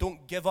ensure that you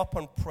don't give up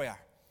on prayer.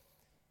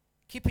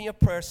 Keeping your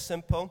prayer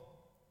simple,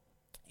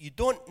 you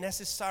don't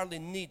necessarily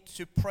need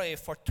to pray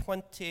for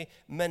 20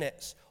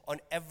 minutes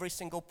on every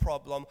single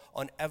problem,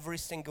 on every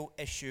single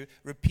issue,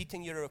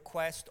 repeating your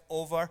request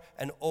over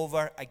and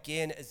over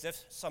again as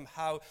if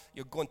somehow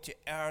you're going to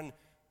earn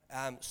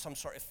some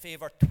sort of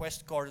favor,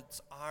 twist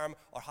God's arm,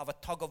 or have a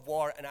tug of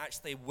war and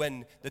actually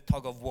win the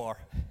tug of war.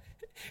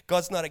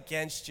 God's not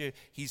against you,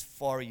 he's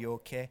for you,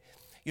 okay?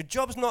 Your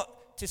job's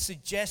not to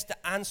suggest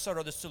the answer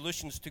or the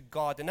solutions to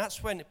God, and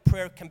that's when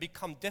prayer can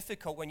become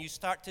difficult, when you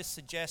start to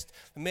suggest,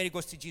 when Mary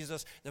goes to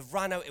Jesus, they've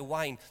run out of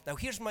wine. Now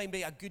here's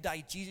maybe a good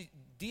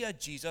idea,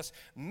 Jesus.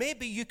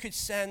 Maybe you could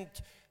send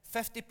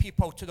 50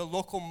 people to the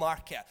local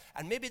market,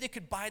 and maybe they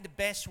could buy the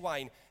best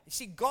wine. You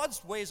see,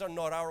 God's ways are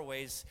not our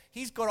ways.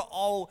 He's got it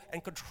all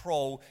in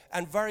control,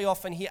 and very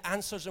often he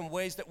answers in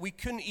ways that we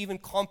couldn't even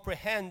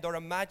comprehend or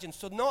imagine.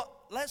 So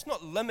let's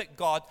not limit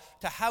God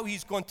to how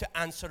he's going to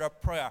answer our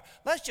prayer.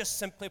 Let's just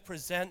simply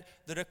present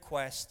the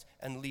request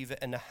and leave it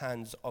in the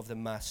hands of the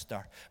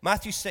Master.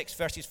 Matthew 6,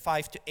 verses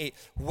 5 to 8.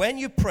 When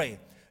you pray,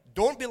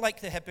 don't be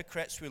like the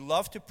hypocrites who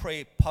love to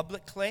pray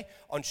publicly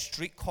on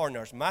street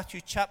corners. Matthew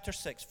chapter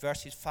 6,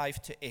 verses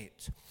 5 to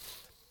 8.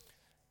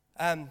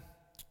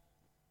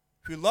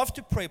 Who love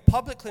to pray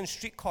publicly on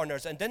street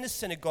corners and in the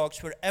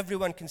synagogues where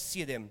everyone can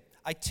see them.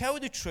 I tell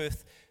you the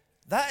truth,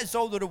 that is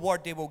all the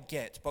reward they will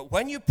get. But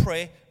when you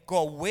pray, go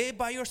away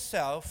by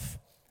yourself,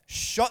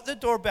 shut the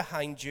door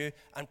behind you,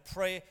 and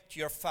pray to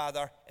your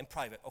Father in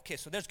private. Okay,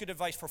 so there's good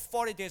advice for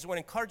 40 days. I want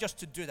to encourage us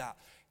to do that.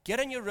 Get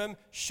in your room,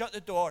 shut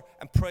the door,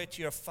 and pray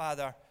to your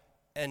Father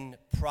in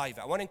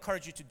private. I want to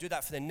encourage you to do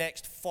that for the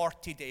next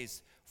 40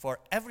 days, for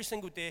every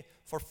single day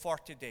for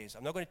 40 days.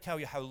 I'm not going to tell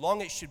you how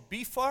long it should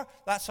be for.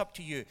 That's up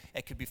to you.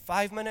 It could be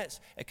 5 minutes,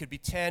 it could be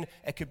 10,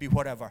 it could be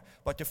whatever.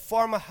 But to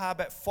form a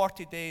habit,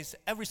 40 days,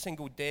 every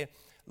single day,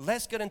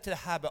 let's get into the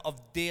habit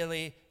of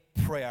daily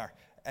prayer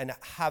and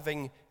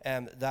having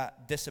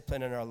that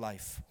discipline in our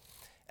life.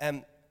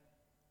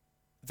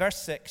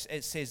 Verse 6,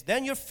 it says,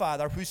 then your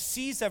Father who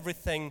sees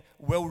everything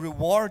will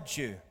reward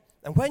you.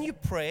 And when you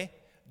pray,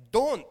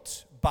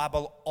 don't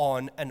babble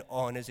on and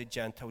on as the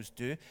Gentiles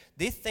do.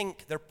 They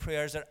think their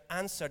prayers are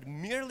answered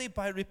merely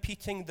by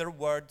repeating their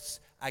words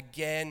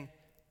again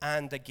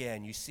and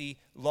again. You see,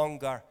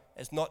 longer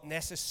is not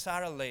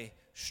necessarily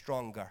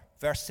stronger.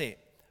 Verse 8,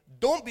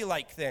 don't be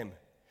like them,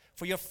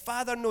 for your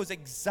Father knows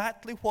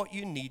exactly what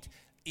you need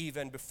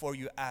even before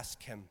you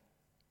ask him.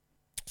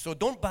 So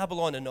don't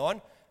babble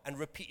on and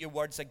repeat your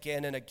words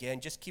again and again.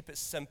 Just keep it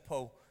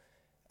simple,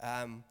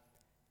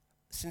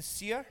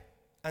 sincere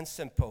and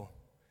simple,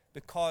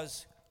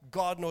 because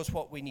God knows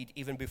what we need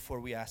even before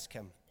we ask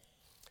him.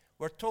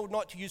 We're told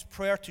not to use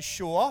prayer to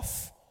show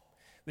off.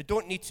 We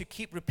don't need to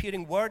keep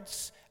repeating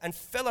words and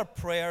fill our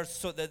prayers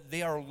so that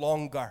they are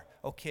longer,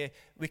 okay?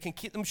 We can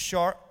keep them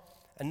short,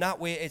 and that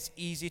way it's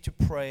easy to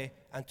pray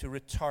and to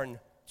return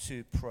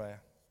to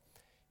prayer.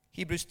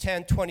 Hebrews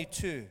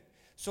 10:22.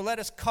 So let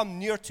us come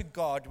near to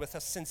God with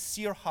a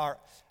sincere heart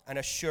and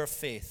a sure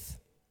faith.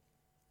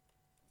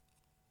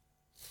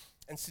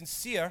 And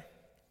sincere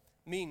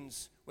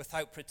means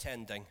without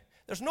pretending.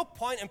 There's no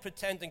point in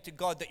pretending to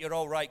God that you're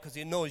all right because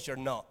he knows you're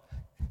not.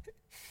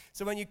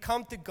 So when you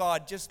come to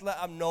God, just let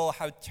him know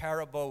how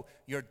terrible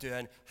you're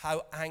doing,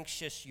 how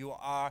anxious you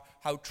are,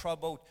 how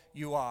troubled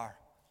you are.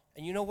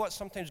 And you know what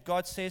sometimes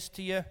God says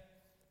to you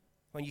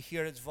when you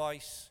hear his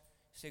voice?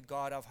 You say,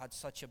 God, I've had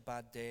such a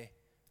bad day.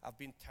 I've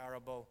been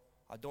terrible.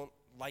 I don't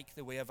like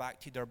the way I've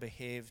acted or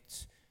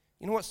behaved.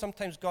 You know what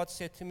sometimes God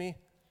said to me?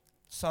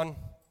 Son,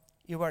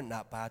 you weren't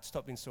that bad.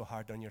 Stop being so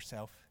hard on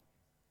yourself.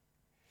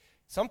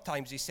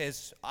 Sometimes he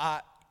says,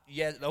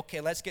 yeah,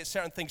 okay, let's get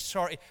certain things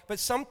sorted. But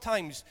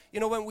sometimes,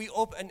 when we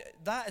open, and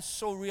that is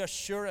so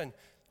reassuring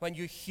when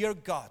you hear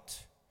God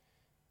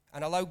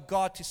and allow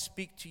God to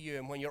speak to you,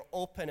 and when you're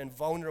open and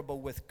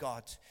vulnerable with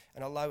God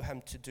and allow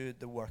him to do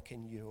the work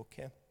in you,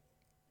 okay?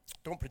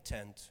 Don't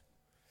pretend.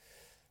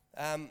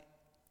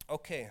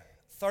 Okay,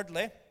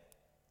 thirdly,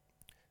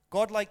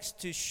 God likes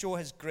to show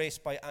his grace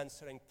by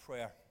answering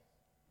prayer.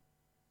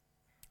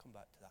 Come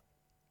back to that.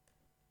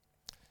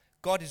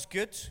 God is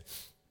good,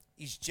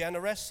 he's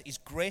generous, he's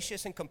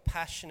gracious and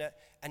compassionate,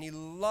 and he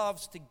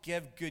loves to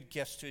give good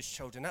gifts to his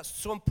children. That's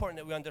so important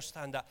that we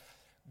understand that.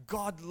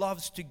 God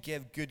loves to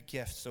give good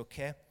gifts,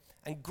 okay?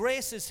 And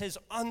grace is his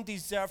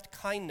undeserved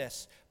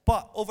kindness.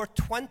 But over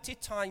 20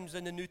 times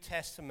in the New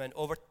Testament,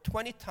 over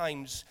 20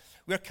 times,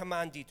 we're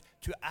commanded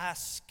to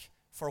ask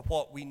for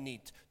what we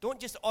need. Don't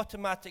just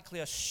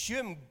automatically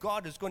assume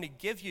God is going to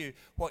give you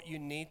what you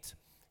need.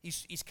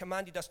 He's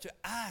commanded us to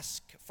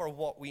ask for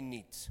what we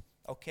need,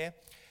 okay?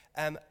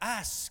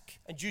 Ask,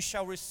 and you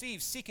shall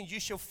receive. Seek, and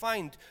you shall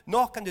find.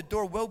 Knock, and the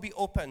door will be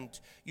opened.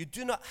 You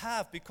do not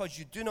have because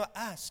you do not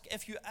ask.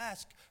 If you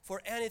ask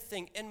for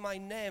anything in my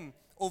name,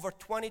 over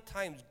 20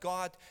 times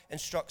God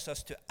instructs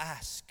us to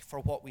ask for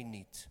what we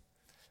need,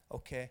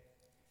 okay?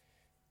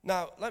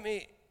 Now,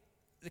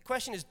 the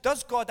question is,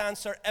 does God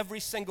answer every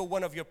single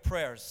one of your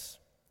prayers?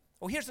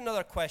 Well, here's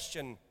another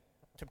question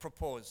to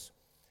propose.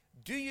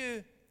 Do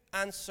you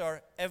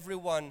answer every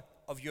one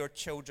of your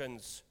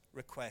children's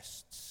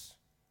requests?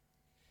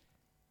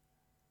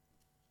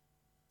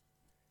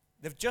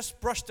 They've just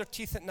brushed their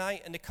teeth at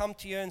night and they come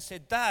to you and say,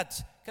 Dad,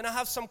 can I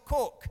have some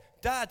Coke?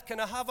 Dad, can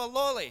I have a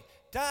lolly?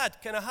 Dad,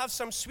 can I have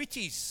some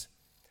sweeties?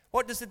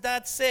 What does the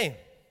dad say?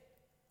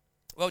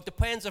 Well, it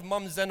depends if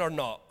mum's in or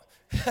not.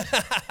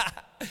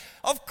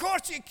 Of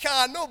course you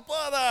can, no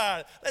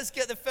bother. Let's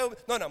get the film.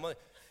 No, I'm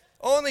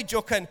only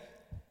joking.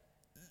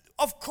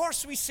 Of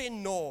course we say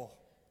no.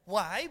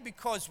 Why?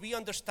 Because we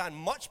understand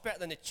much better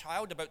than a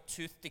child about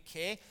tooth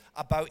decay,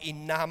 about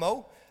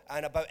enamel,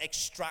 and about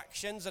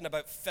extractions, and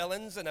about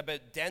fillings, and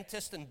about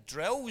dentists and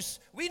drills.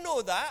 We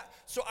know that.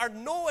 So our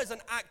no is an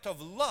act of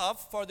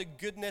love for the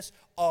goodness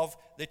of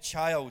the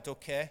child,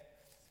 okay?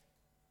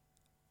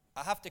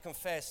 I have to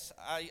confess,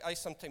 I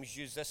sometimes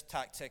use this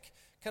tactic.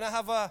 Can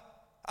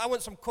I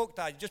want some Coke,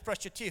 Dad. You just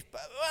brushed your teeth.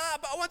 But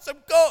I want some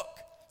Coke.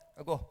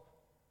 I go,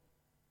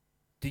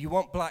 do you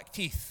want black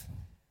teeth?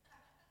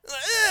 No,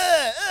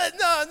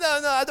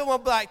 I don't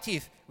want black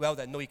teeth. Well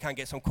then, no, you can't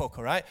get some Coke,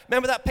 all right?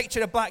 Remember that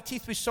picture of black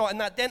teeth we saw in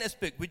that dentist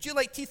book? Would you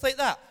like teeth like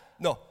that?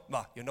 No,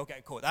 Ma, you're not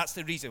getting Coke. That's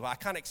the reason. Well, I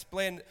can't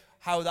explain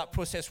how that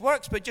process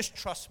works, but just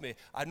trust me.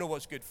 I know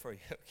what's good for you,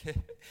 okay?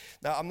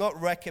 Now, I'm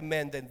not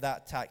recommending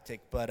that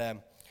tactic, but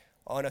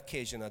on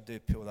occasion I do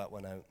pull that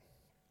one out.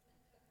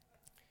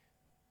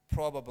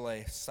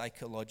 Probably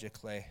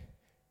psychologically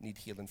need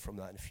healing from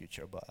that in the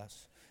future, but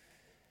us.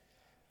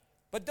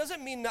 But does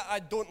it mean that I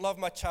don't love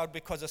my child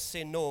because I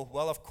say no?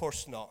 Well, of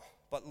course not.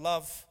 But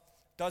love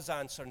does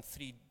answer in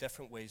 3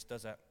 different ways,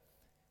 does it?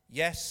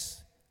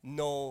 Yes,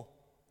 no,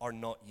 or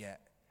not yet.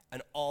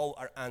 And all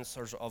are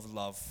answers of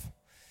love.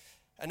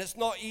 And it's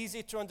not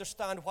easy to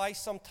understand why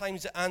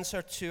sometimes the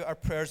answer to our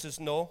prayers is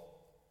no.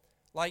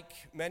 Like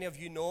many of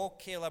you know,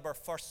 Caleb, our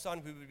first son,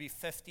 who would be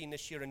 15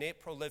 this year in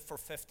April, lived for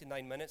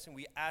 59 minutes. And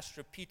we asked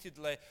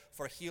repeatedly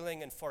for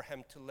healing and for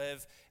him to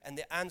live. And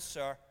the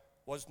answer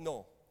was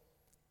no.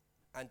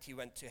 And he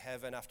went to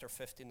heaven after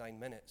 59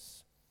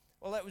 minutes.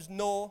 Well, it was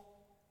no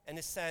in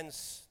the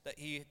sense that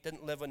he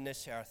didn't live on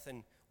this earth.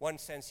 In one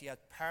sense, he had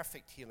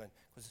perfect healing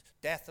because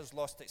death has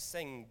lost its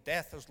sting.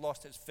 Death has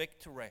lost its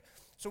victory.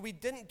 So we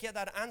didn't get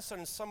that answer.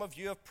 And some of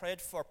you have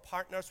prayed for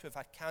partners who have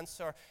had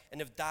cancer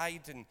and have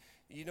died. And,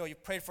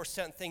 you've prayed for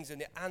certain things and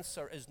the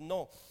answer is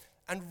no.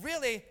 And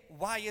really,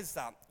 why is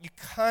that? You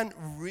can't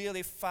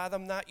really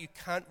fathom that. You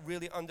can't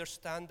really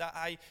understand that.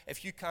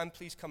 If you can,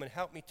 please come and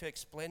help me to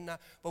explain that.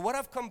 But what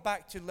I've come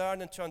back to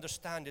learn and to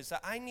understand is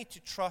that I need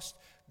to trust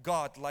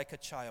God like a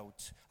child.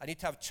 I need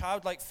to have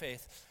childlike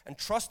faith and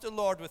trust the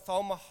Lord with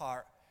all my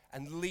heart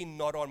and lean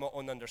not on my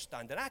own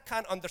understanding. I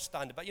can't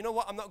understand it, but you know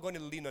what? I'm not going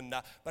to lean on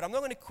that. But I'm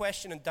not going to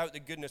question and doubt the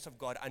goodness of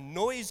God. I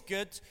know he's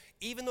good,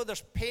 even though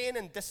there's pain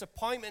and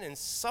disappointment and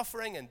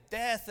suffering and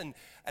death and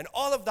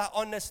all of that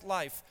on this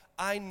life.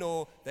 I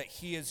know that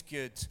he is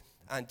good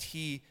and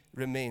he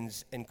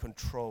remains in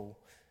control.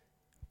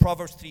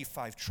 Proverbs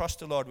 3:5, trust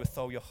the Lord with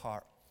all your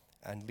heart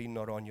and lean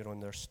not on your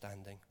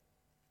understanding.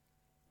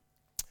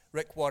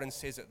 Rick Warren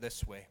says it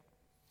this way.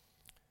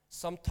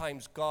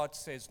 Sometimes God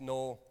says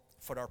no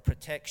for our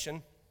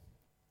protection,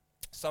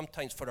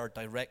 sometimes for our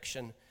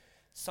direction,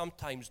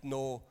 sometimes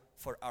no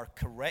for our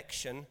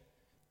correction,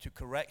 to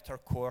correct our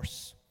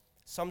course.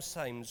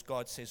 Sometimes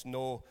God says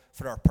no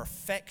for our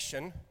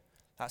perfection.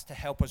 That's to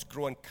help us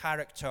grow in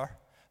character.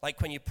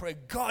 Like when you pray,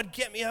 God,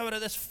 get me out of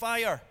this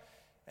fire.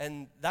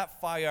 And that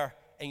fire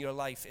in your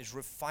life is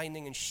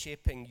refining and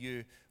shaping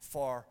you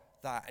for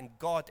that. And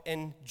God,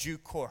 in due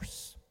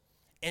course,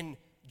 in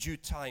due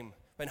time,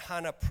 when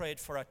Hannah prayed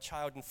for a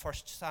child in 1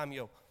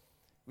 Samuel,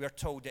 we are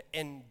told that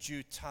in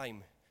due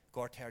time,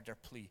 God heard her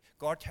plea.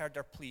 God heard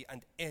her plea,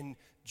 and in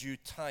due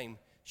time,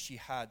 she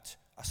had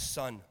a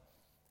son.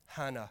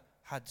 Hannah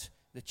had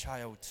the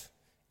child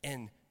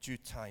in due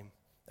time.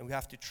 And we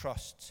have to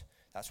trust.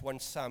 That's 1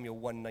 Samuel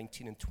 1,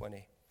 19 and 20.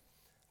 I'm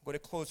going to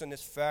close on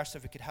this verse.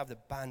 If we could have the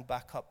band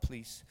back up,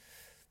 please.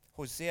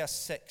 Hosea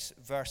 6,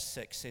 verse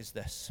 6 says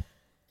this.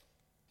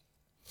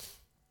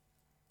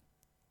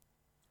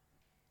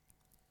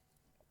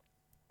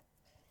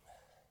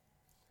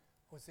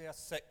 Hosea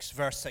 6,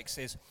 verse 6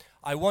 says,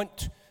 I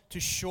want to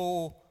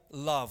show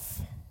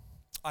love.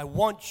 I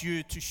want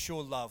you to show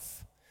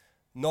love,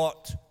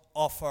 not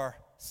offer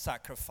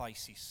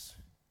sacrifices.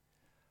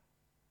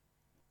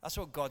 That's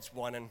what God's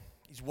wanting.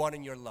 He's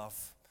wanting your love.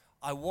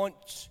 I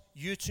want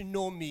you to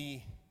know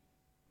me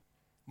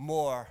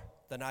more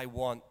than I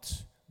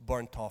want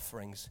burnt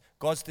offerings.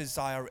 God's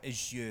desire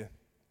is you.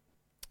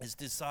 His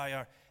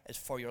desire is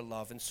for your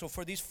love. And so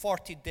for these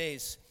 40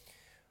 days,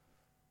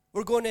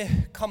 we're going to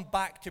come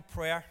back to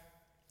prayer.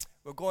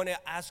 We're going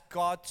to ask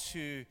God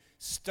to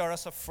stir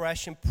us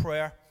afresh in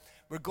prayer.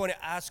 We're going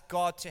to ask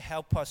God to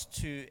help us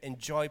to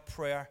enjoy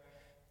prayer.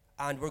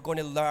 And we're going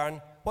to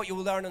learn. What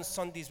you'll learn on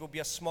Sundays will be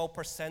a small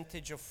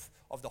percentage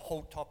of the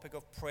whole topic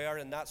of prayer.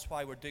 And that's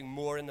why we're doing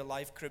more in the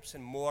life groups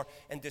and more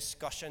in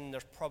discussion.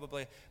 There's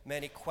probably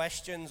many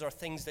questions or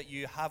things that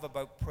you have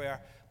about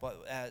prayer.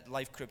 But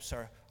life groups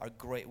are a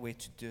great way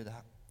to do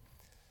that.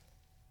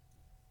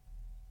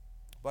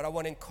 But I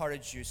want to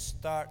encourage you,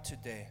 start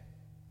today.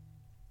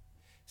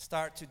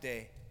 Start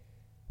today.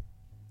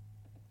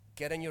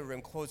 Get in your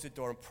room, close the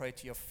door, and pray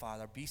to your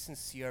Father. Be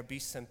sincere, be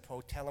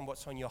simple. Tell him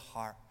what's on your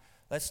heart.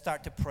 Let's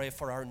start to pray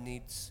for our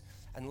needs.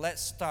 And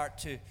let's start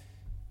to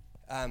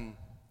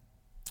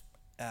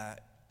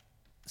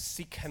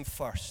seek him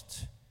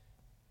first.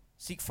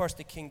 Seek first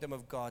the kingdom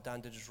of God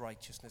and his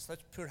righteousness.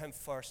 Let's put him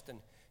first. And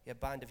yeah,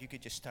 band, if you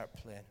could just start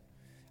playing.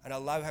 And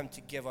allow him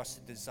to give us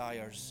the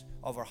desires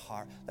of our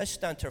heart. Let's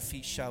stand to our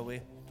feet, shall we?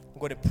 I'm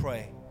going to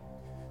pray.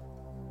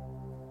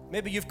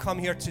 Maybe you've come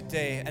here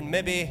today and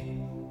maybe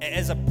it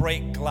is a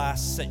break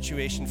glass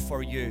situation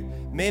for you.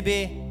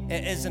 Maybe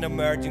it is an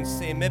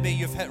emergency. Maybe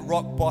you've hit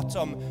rock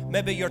bottom.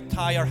 Maybe your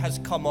tire has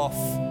come off.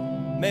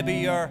 Maybe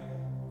your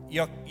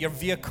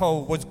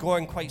vehicle was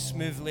going quite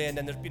smoothly and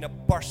then there's been a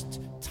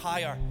burst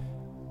tire.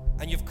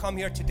 And you've come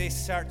here today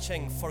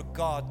searching for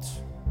God.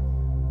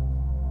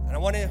 And I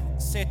want to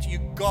say to you,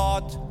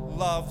 God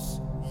loves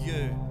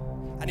you.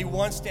 And he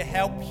wants to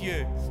help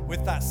you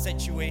with that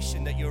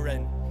situation that you're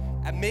in.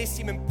 It may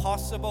seem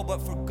impossible, but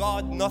for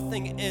God,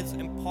 nothing is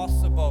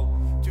impossible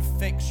to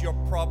fix your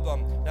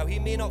problem. Now, he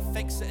may not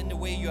fix it in the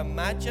way you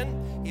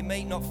imagine. He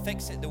may not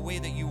fix it the way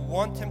that you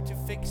want him to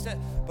fix it.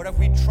 But if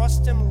we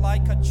trust him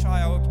like a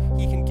child,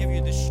 he can give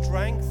you the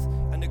strength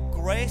and the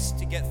grace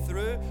to get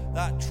through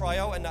that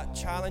trial and that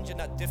challenge and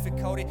that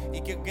difficulty.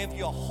 He can give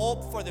you a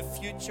hope for the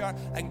future,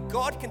 and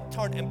God can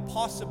turn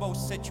impossible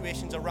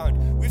situations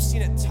around. We've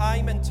seen it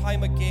time and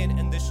time again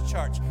in this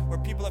church where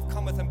people have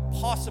come with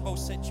impossible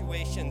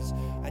situations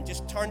and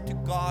just turned to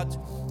God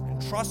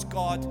and trust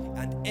God,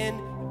 and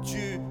in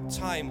due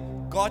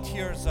time, God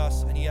hears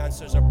us and he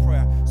answers our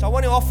prayer. So I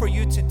want to offer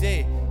you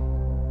today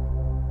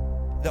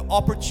the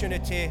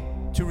opportunity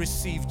to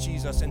receive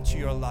Jesus into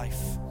your life.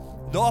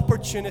 The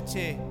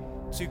opportunity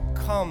to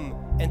come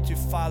into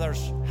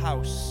Father's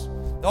house.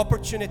 The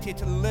opportunity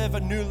to live a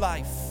new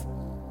life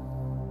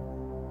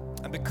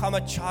and become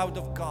a child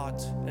of God.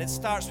 And it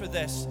starts with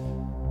this.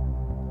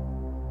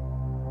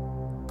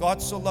 God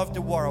so loved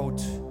the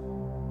world.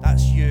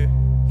 That's you.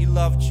 He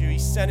loved you. He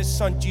sent his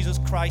son, Jesus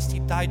Christ. He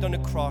died on the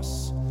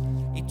cross.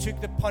 He took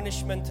the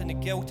punishment and the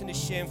guilt and the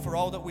shame for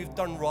all that we've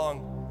done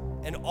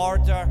wrong in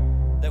order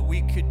that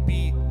we could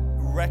be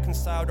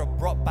reconciled or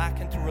brought back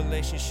into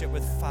relationship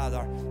with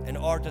Father, in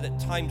order that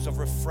times of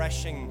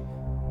refreshing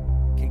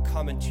can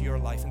come into your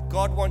life. And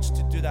God wants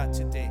to do that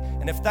today.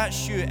 And if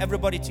that's you,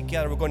 everybody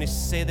together, we're going to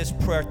say this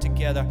prayer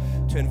together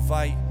to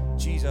invite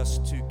Jesus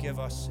to give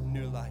us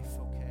new life.